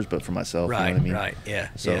customers, but for myself. Right, you know what I mean? Right, yeah.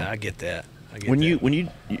 So, yeah, I get that.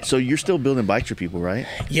 So you're still building bikes for people, right?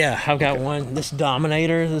 Yeah, I've got this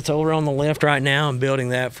Dominator that's over on the left right now. I'm building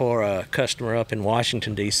that for a customer up in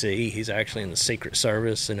Washington, D.C. He's actually in the Secret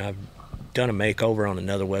Service, and I've done a makeover on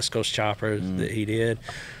another West Coast chopper that he did,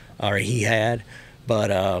 or he had.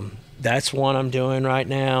 But that's one I'm doing right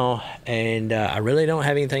now, and I really don't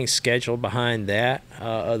have anything scheduled behind that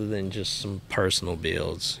other than just some personal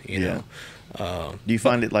builds, you know. Do you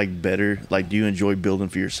find it like better? Like, do you enjoy building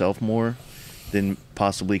for yourself more than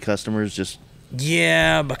possibly customers?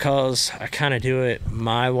 Yeah, because I kind of do it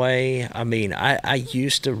my way. I mean, I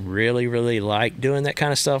used to really, really like doing that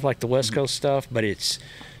kind of stuff, like the West Coast stuff, but it's,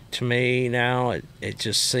 to me now, it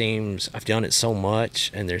just seems, I've done it so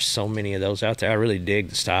much, and there's so many of those out there. I really dig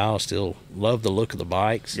the style, still love the look of the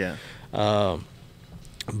bikes. Yeah.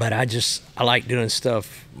 But I like doing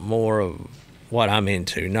stuff more of what I'm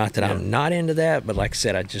into. Not that I'm not into that, but like I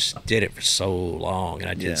said, I just did it for so long,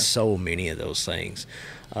 and I did so many of those things.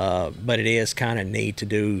 But it is kind of neat to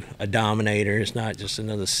do a Dominator. It's not just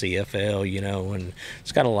another CFL, you know, and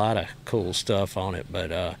it's got a lot of cool stuff on it.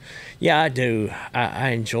 But yeah, I do. I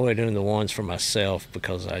enjoy doing the ones for myself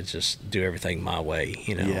because I just do everything my way,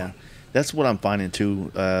 you know. Yeah, that's what I'm finding too.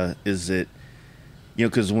 Is that, you know,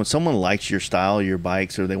 because when someone likes your style, your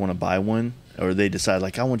bikes, or they want to buy one, or they decide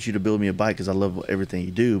like, I want you to build me a bike because I love everything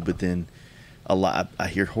you do, but then I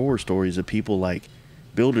hear horror stories of people like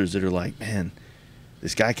builders that are like, man,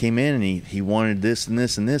 this guy came in and he wanted this and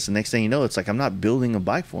this and this, and next thing you know, it's like I'm not building a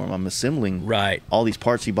bike for him. I'm assembling all these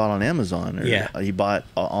parts he bought on Amazon, or he bought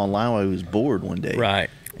online while he was bored one day. Right.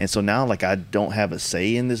 And so now, like, I don't have a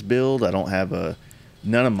say in this build. I don't have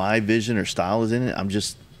none of my vision or style is in it. I'm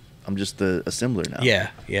just the assembler now. Yeah.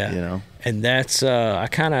 You know. And that's I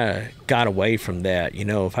kind of got away from that. You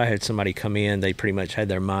know, if I had somebody come in, they pretty much had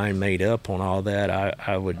their mind made up on all that.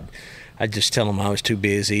 I'd just tell them I was too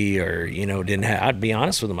busy, or, you know, I'd be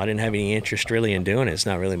honest with them. I didn't have any interest really in doing it. It's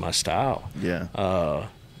not really my style. Yeah.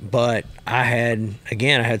 But I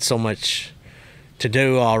had so much to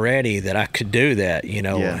do already that I could do that.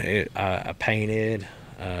 I painted,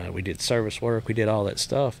 we did service work, we did all that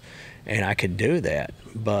stuff, and I could do that.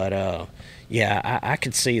 But I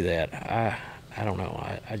could see that. I don't know.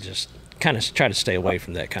 I just kind of try to stay away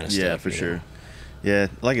from that kind of stuff. Yeah, for sure. Yeah,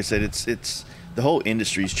 like I said, it's the whole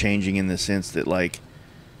industry is changing in the sense that, like,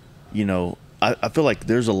 I feel like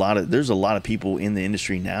there's a lot of people in the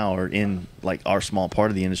industry now, or in like our small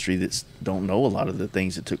part of the industry, that don't know a lot of the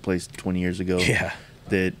things that took place 20 years ago. Yeah.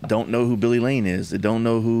 That don't know who Billy Lane is. That don't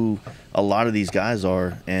know who a lot of these guys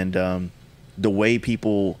are, and the way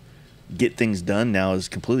people get things done now is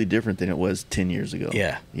completely different than it was 10 years ago.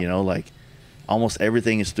 Yeah. Like almost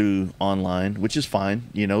everything is through online, which is fine,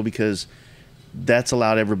 because that's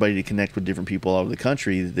allowed everybody to connect with different people all over the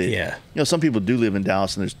country. That, some people do live in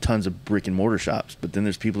Dallas and there's tons of brick and mortar shops, but then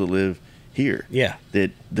there's people that live here. Yeah.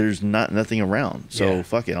 That there's nothing around. So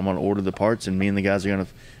fuck it, I'm gonna order the parts and me and the guys are gonna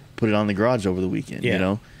put it on the garage over the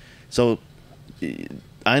weekend. So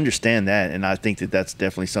I understand that, and I think that that's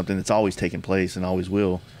definitely something that's always taken place and always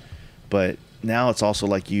will. But now it's also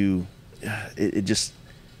like it just.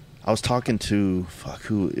 I was talking to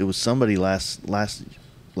it was somebody last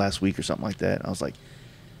week or something like that. I was like,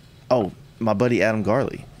 oh, my buddy Adam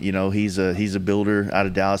Garley. He's a builder out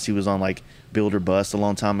of Dallas. He was on like Builder Bust a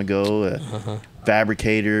long time ago.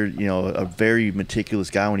 Fabricator. A very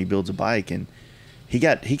meticulous guy when he builds a bike, and he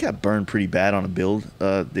got burned pretty bad on a build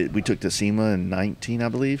that we took to SEMA in 19, I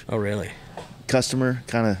believe. Oh, really? Customer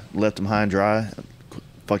kind of left him high and dry,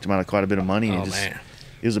 fucked him out of quite a bit of money. Oh, man.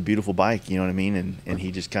 It was a beautiful bike, you know what I mean? And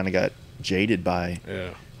he just kind of got jaded by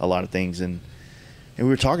a lot of things. And we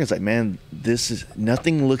were talking, it's like, man,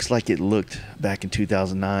 nothing looks like it looked back in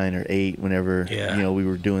 2009 or 8, whenever, we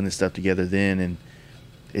were doing this stuff together then. And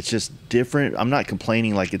it's just different. I'm not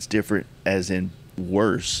complaining like it's different as in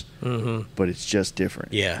worse, but it's just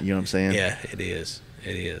different. Yeah. You know what I'm saying? Yeah, it is.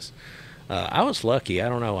 It is. I was lucky. I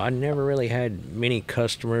don't know. I never really had many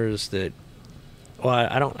customers that,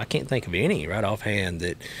 I can't think of any right offhand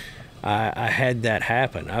that I had that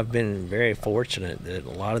happen. I've been very fortunate that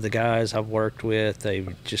a lot of the guys I've worked with,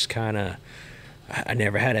 they've just kind of, I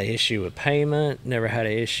never had an issue with payment, never had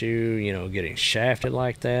an issue, getting shafted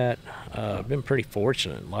like that. I've been pretty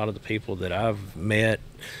fortunate. A lot of the people that I've met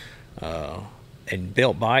and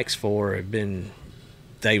built bikes for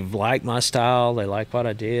they've liked my style, they like what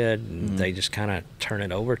I did, and they just kind of turn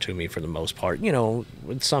it over to me for the most part,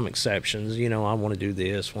 with some exceptions. I want to do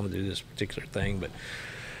this particular thing, but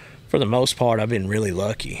for the most part, I've been really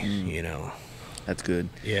lucky, That's good.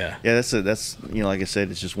 Yeah. Yeah, that's like I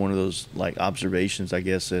said, it's just one of those like observations, I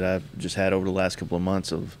guess, that I've just had over the last couple of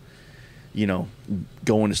months of,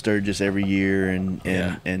 going to Sturgis every year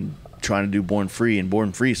and trying to do Born Free, and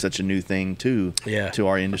Born Free is such a new thing too, to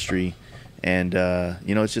our industry. And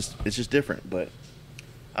it's just different. But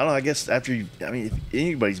I don't know, I guess if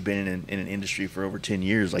anybody's been in an industry for over 10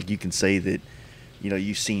 years, like, you can say that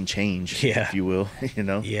you've seen change, if you will.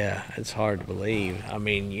 Yeah, it's hard to believe.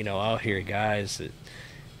 I'll hear guys that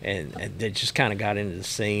and they just kind of got into the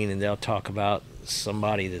scene, and they'll talk about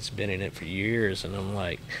somebody that's been in it for years, and I'm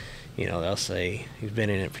like, they'll say he's been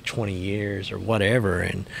in it for 20 years or whatever,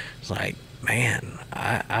 and it's like, man,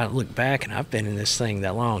 I look back and I've been in this thing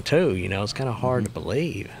that long too. It's kind of hard to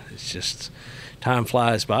believe. It's just, time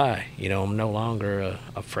flies by. I'm no longer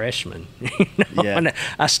a freshman. And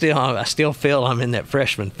I still feel I'm in that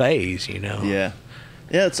freshman phase. Yeah,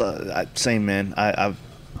 it's same, man. I've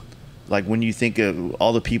like, when you think of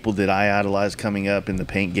all the people that I idolized coming up in the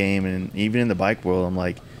paint game and even in the bike world, I'm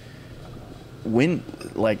like,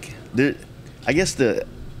 I guess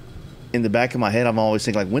in the back of my head, I'm always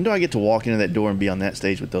thinking, like, when do I get to walk into that door and be on that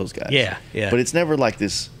stage with those guys? Yeah. But it's never like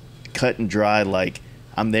this cut and dry, like,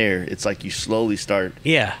 I'm there. It's like you slowly start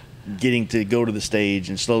getting to go to the stage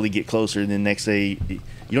and slowly get closer, and then next day, you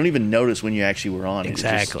don't even notice when you actually were on it.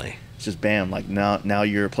 Exactly. It's just bam, like, now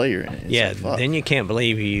you're a player in it. It's like, then you can't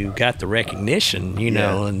believe you got the recognition,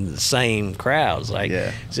 in the same crowds. Like,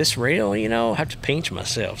 is this real? I have to pinch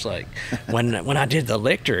myself. It's like when I did the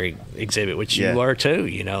Lictor exhibit, which you were too,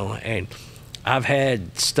 and I've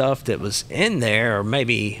had stuff that was in there, or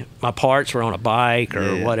maybe my parts were on a bike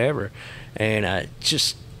or whatever, and I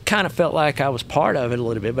just kind of felt like I was part of it a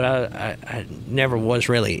little bit, but I never was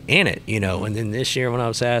really in it, And then this year when I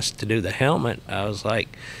was asked to do the helmet, I was like,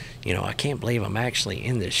 I can't believe I'm actually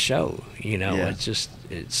in this show.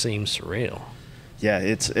 It seems surreal. Yeah,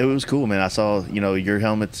 it was cool, man. I saw, your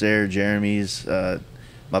helmets there, Jeremy's,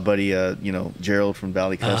 my buddy, Gerald from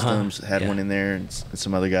Valley Customs had one in there, and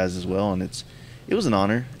some other guys as well. And it was an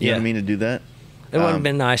honor, you know what I mean, to do that. It would have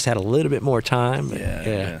been nice to have a little bit more time. But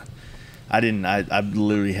yeah. I didn't. I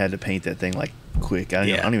literally had to paint that thing like quick. I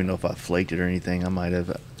don't even know if I flaked it or anything. I might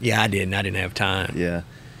have. Yeah, I didn't. I didn't have time. Yeah,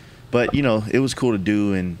 but you know, it was cool to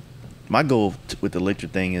do. And my goal with the Lichter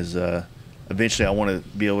thing is eventually I want to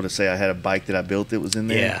be able to say I had a bike that I built that was in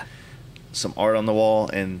there. Yeah. Some art on the wall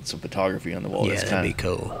and some photography on the wall. Yeah, that'd be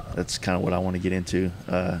cool. That's kind of what I want to get into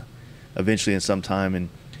eventually in some time. And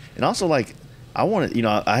also, like, I want to, you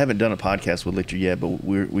know, I haven't done a podcast with Lichter yet, but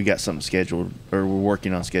we got something scheduled, or we're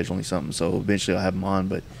working on scheduling something. So eventually I'll have them on.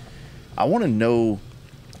 But I want to know,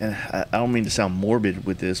 and I don't mean to sound morbid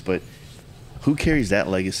with this, but who carries that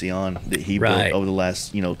legacy on that he built over the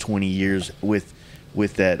last, you know, 20 years with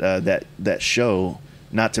that show?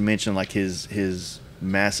 Not to mention like his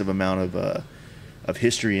massive amount of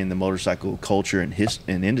history in the motorcycle culture and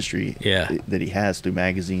industry that he has through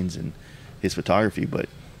magazines and his photography. But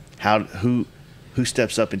who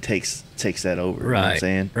steps up and takes that over? You know what I'm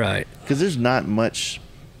saying? Right. Because there's not much.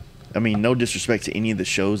 I mean, no disrespect to any of the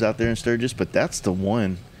shows out there in Sturgis, but that's the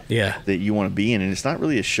one that you want to be in. And it's not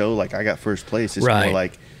really a show like I got first place. It's more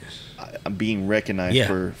like I'm being recognized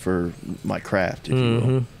for my craft, if you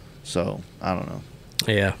will. So I don't know.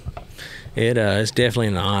 Yeah. It's definitely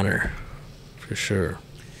an honor, for sure.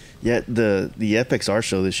 Yeah, the FXR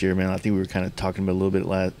show this year, man. I think we were kind of talking about a little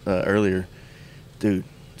bit earlier, dude.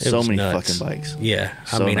 So many fucking bikes. Yeah,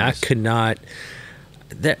 so I mean, nice. I could not.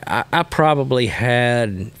 I probably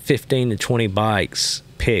had 15 to 20 bikes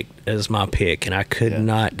picked as my pick, and I could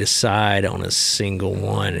not decide on a single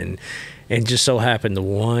one. And just so happened the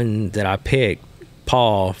one that I picked,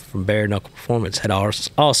 Paul from Bare Knuckle Performance, had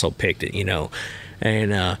also picked it, you know.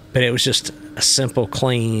 And but it was just a simple,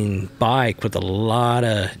 clean bike with a lot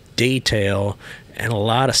of detail and a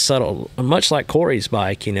lot of subtle, much like Corey's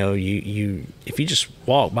bike. You know, you if you just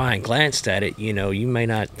walk by and glanced at it, you know, you may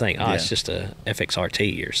not think, it's just a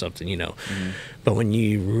FXRT or something, you know. But when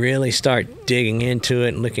you really start digging into it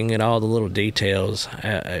and looking at all the little details,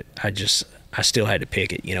 I still had to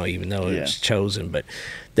pick it, you know, even though it was chosen. But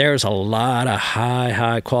there's a lot of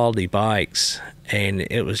high quality bikes, and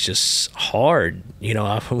it was just hard. You know,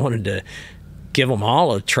 I wanted to give them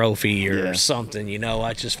all a trophy or something, you know.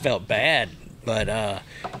 I just felt bad, but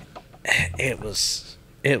it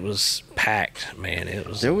was packed, man. It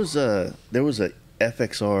was. There was a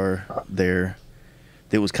FXR there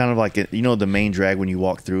that was kind of like the main drag when you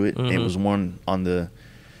walk through it. And it was one on there,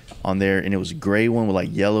 and it was a gray one with like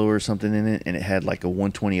yellow or something in it, and it had like a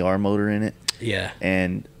 120R motor in it. Yeah.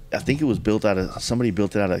 And I think it was somebody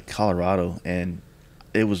built it out of Colorado, and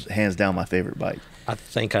it was hands down my favorite bike. I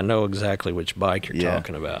think I know exactly which bike you're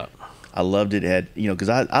talking about. I loved it. It had, you know, because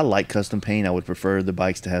I like custom paint. I would prefer the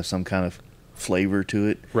bikes to have some kind of flavor to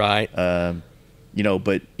it. Right. You know,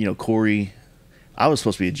 but, you know, Corey, I was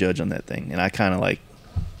supposed to be a judge on that thing, and I kind of like.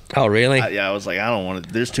 Oh, really? I was like, I don't want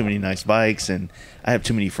to. There's too many nice bikes, and I have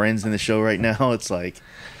too many friends in the show right now. It's like,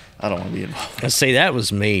 I don't want to be involved. See, that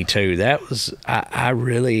was me too. That was I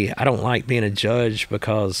don't like being a judge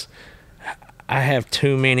because I have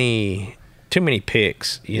too many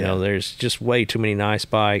picks. You know, there's just way too many nice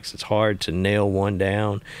bikes. It's hard to nail one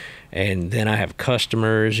down, and then I have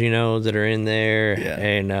customers, you know, that are in there,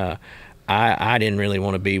 and I didn't really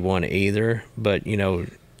want to be one either. But you know,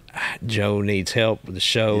 Joe needs help with the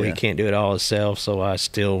show. He can't do it all himself, so I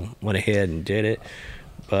still went ahead and did it.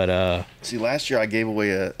 But see, last year I gave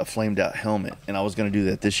away a flamed out helmet, and I was going to do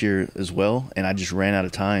that this year as well, and I just ran out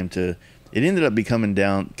of time to. It ended up coming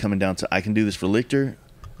down to I can do this for Lichter,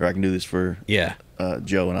 or I can do this for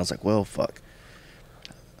Joe, and I was like, well, fuck.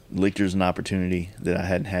 Lichter's an opportunity that I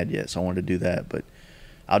hadn't had yet, so I wanted to do that. But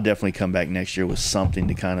I'll definitely come back next year with something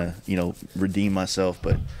to kind of, you know, redeem myself.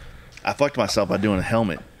 But I fucked myself by doing a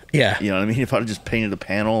helmet. Yeah. You know what I mean? If I'd just painted a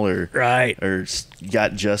panel or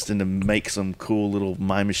got Justin to make some cool little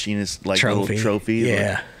My Machinist like little trophy,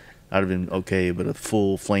 I'd have been okay. But a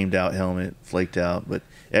full flamed out helmet, flaked out. But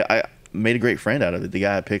I made a great friend out of it. The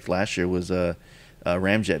guy I picked last year was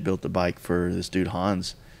Ramjet built the bike for this dude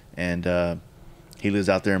Hans, and he lives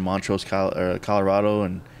out there in Montrose, Colorado,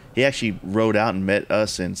 and he actually rode out and met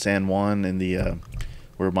us in San Juan in the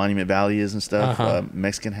where Monument Valley is and stuff,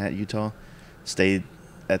 Mexican Hat, Utah. Stayed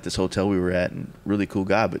at this hotel we were at, and really cool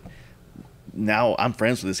guy. But now I'm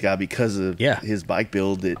friends with this guy because of his bike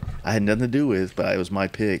build that I had nothing to do with, but it was my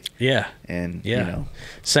pick. Yeah. And you know,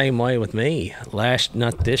 same way with me.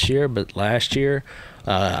 Not this year, but last year,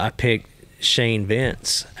 I picked Shane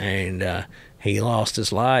Vince, and he lost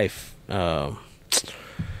his life a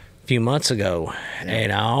few months ago,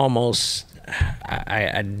 and I almost,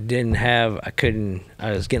 I didn't have, I couldn't,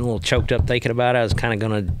 I was getting a little choked up thinking about it. I was kind of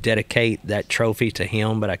going to dedicate that trophy to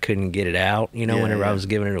him, but I couldn't get it out, whenever I was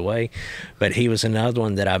giving it away. But he was another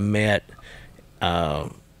one that I met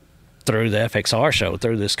through the FXR show,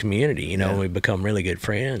 through this community, we've become really good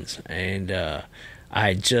friends. And I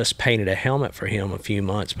had just painted a helmet for him a few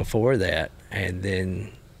months before that, and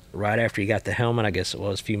then right after he got the helmet, I guess it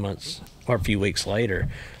was a few months or a few weeks later,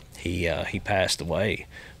 he passed away.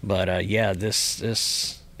 But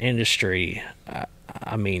this industry,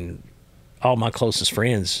 I mean, all my closest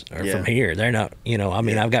friends are from here. They're not,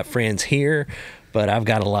 I've got friends here, but I've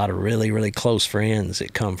got a lot of really, really close friends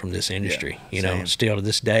that come from this industry, still to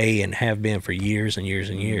this day, and have been for years and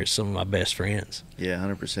years and years. Some of my best friends. Yeah,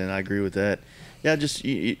 100%. I agree with that. Yeah, just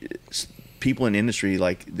people in the industry,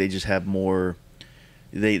 like, they just have more.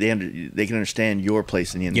 They can understand your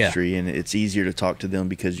place in the industry, and it's easier to talk to them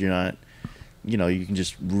because you're not, you can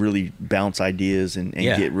just really bounce ideas and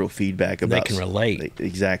get real feedback about. They can relate.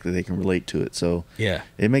 Exactly, they can relate to it. So yeah,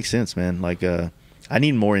 it makes sense, man. Like, I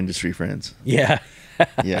need more industry friends. Yeah.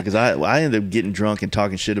 Yeah, because I end up getting drunk and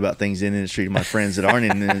talking shit about things in the industry to my friends that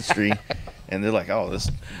aren't in the industry, and they're like, "Oh,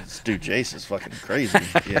 this dude Jason's fucking crazy,"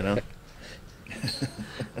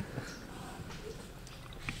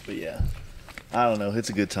 But yeah. I don't know. It's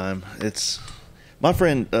a good time. It's my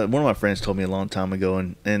friend. One of my friends told me a long time ago,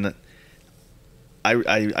 and I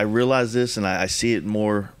realize this, and I see it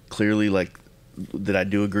more clearly, like, that I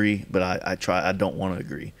do agree, but I don't want to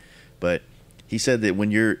agree. But he said that when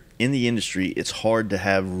you're in the industry, it's hard to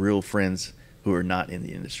have real friends who are not in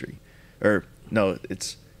the industry, or no,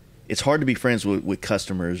 it's hard to be friends with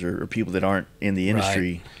customers or people that aren't in the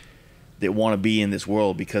industry. Right. That want to be in this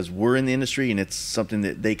world, because we're in the industry and it's something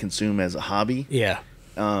that they consume as a hobby. Yeah.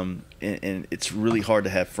 And it's really hard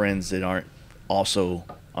to have friends that aren't also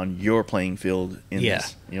on your playing field in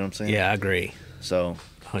this. You know what I'm saying? Yeah, I agree. So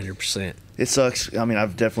 100%. It sucks. I mean,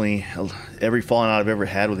 I've definitely, every falling out I've ever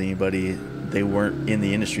had with anybody, they weren't in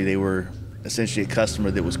the industry. They were essentially a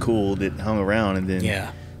customer that was cool, that hung around, and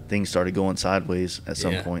then things started going sideways at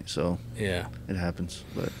some point. So it happens.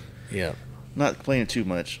 But not complaining too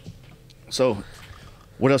much. So,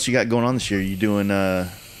 what else you got going on this year? You doing other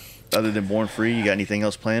than Born Free? You got anything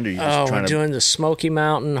else planned? Or you just trying we're doing the Smoky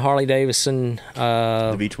Mountain Harley Davidson.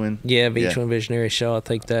 The V-Twin. Yeah, V-Twin Visionary Show. I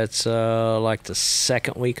think that's like the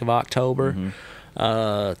second week of October.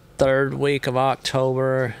 Mm-hmm. Third week of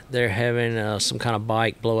October, they're having some kind of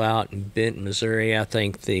bike blowout in Benton, Missouri. I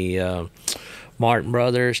think the Martin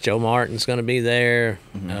Brothers, Joe Martin's going to be there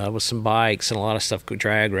with some bikes and a lot of stuff,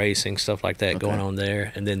 drag racing, stuff like that going on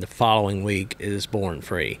there. And then the following week is Born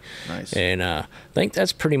Free. Nice. And I think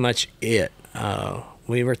that's pretty much it.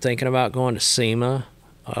 We were thinking about going to SEMA,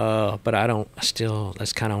 but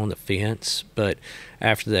that's kind of on the fence. But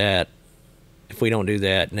after that, if we don't do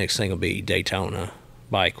that, next thing will be Daytona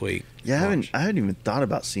Bike Week. Yeah, I hadn't even thought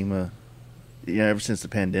about SEMA, ever since the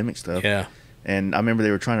pandemic stuff. Yeah. And I remember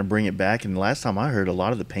they were trying to bring it back, and the last time I heard, a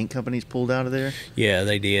lot of the paint companies pulled out of there. Yeah,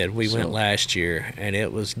 they did. We went last year, and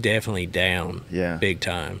it was definitely down. Yeah. Big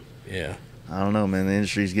time. Yeah. I don't know, man. The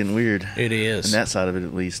industry's getting weird. It is. On that side of it,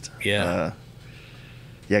 at least. Yeah.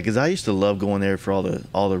 Yeah, because I used to love going there for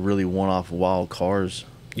all the really one-off wild cars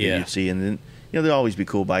that you'd see. And then, there'd always be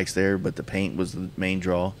cool bikes there, but the paint was the main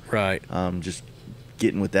draw. Right. Just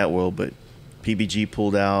getting with that world. But PBG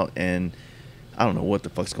pulled out, and I don't know what the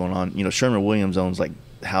fuck's going on. Sherman Williams owns like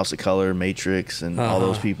House of Color, Matrix, and all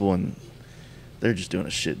those people, and they're just doing a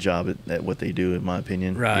shit job at what they do, in my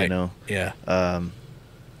opinion. Right. Yeah.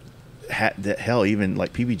 Hell, even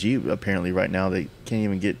like PBG, apparently right now they can't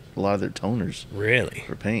even get a lot of their toners. Really?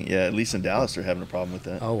 For paint. Yeah, at least in Dallas they're having a problem with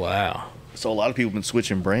that. Oh wow. So a lot of people have been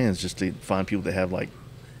switching brands just to find people that have like.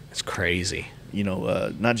 It's crazy.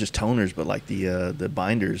 Not just toners, but like the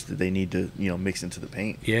binders that they need to mix into the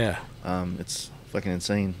paint. Yeah. It's fucking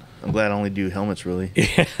insane. I'm glad I only do helmets, really. Yeah.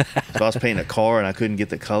 If I was painting a car and I couldn't get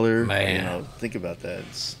the color, man, think about that.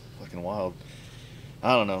 It's fucking wild.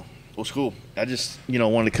 I don't know. Well, it's cool. I just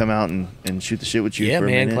wanted to come out and shoot the shit with you. Yeah, for a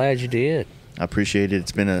man. minute. Glad you did. I appreciate it.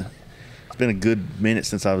 It's been a good minute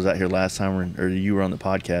since I was out here last time, or you were on the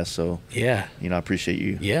podcast. So yeah, I appreciate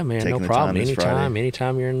you. Yeah, man, no taking the problem. time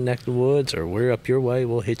Anytime you're in the neck of the woods or we're up your way,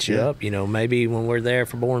 we'll hit you up. Maybe when we're there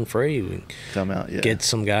for Born Free, we can come out. Yeah, get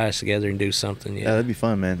some guys together and do something. Yeah, that'd be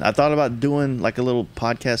fun, man. I thought about doing like a little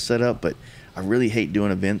podcast setup, but I really hate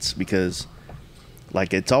doing events because.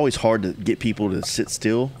 Like, it's always hard to get people to sit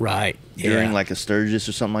still. Right. During, like, a Sturgis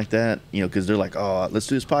or something like that. Because they're like, oh, let's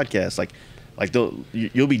do this podcast. Like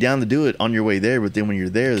you'll be down to do it on your way there, but then when you're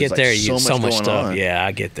there, there's so much stuff. on. Yeah,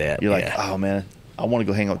 I get that. You're like, oh, man, I want to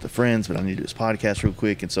go hang out with the friends, but I need to do this podcast real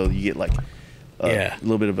quick. And so you get like a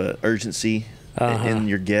little bit of an urgency in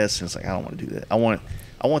your guests. And it's like, I don't want to do that. I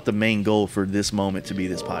want the main goal for this moment to be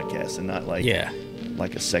this podcast and not like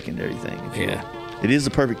a secondary thing. It is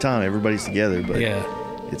the perfect time. Everybody's together, but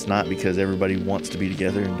it's not because everybody wants to be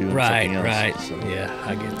together and doing something else. Right. So. Yeah,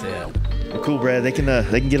 I get that. Well, cool, Brad. They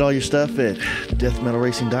can get all your stuff at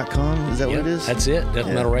deathmetalracing.com. Is that what it is? That's it.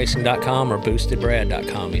 Deathmetalracing.com or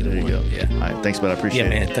boostedbrad.com. Either there you one. go. Yeah. All right. Thanks, bud. I appreciate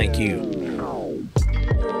it. Yeah, man. Thank you.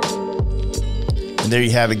 And there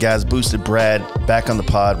you have it, guys. Boosted Brad back on the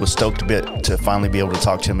pod. Was stoked a bit to finally be able to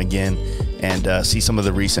talk to him again and see some of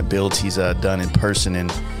the recent builds he's done in person. And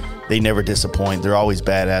they never disappoint. They're always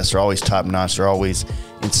badass. They're always top notch. They're always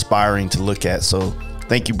inspiring to look at. So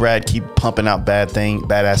thank you, Brad. Keep pumping out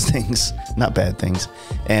badass things, not bad things,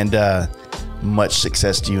 and much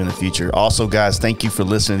success to you in the future. Also, guys, thank you for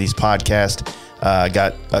listening to these podcasts. I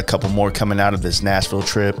got a couple more coming out of this Nashville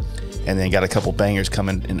trip, and then got a couple bangers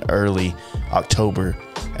coming in early October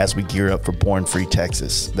as we gear up for Born Free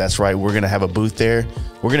Texas. That's right. We're going to have a booth there.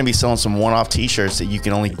 We're going to be selling some one-off t-shirts that you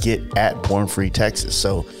can only get at Born Free Texas.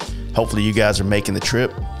 So hopefully you guys are making the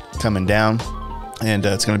trip, coming down, and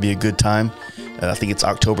it's going to be a good time. I think it's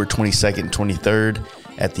October 22nd and 23rd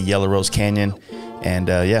at the Yellow Rose Canyon. And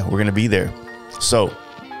we're going to be there. So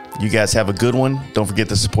you guys have a good one. Don't forget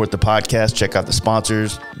to support the podcast. Check out the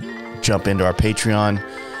sponsors. Jump into our Patreon.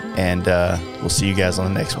 And we'll see you guys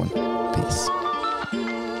on the next one. Peace.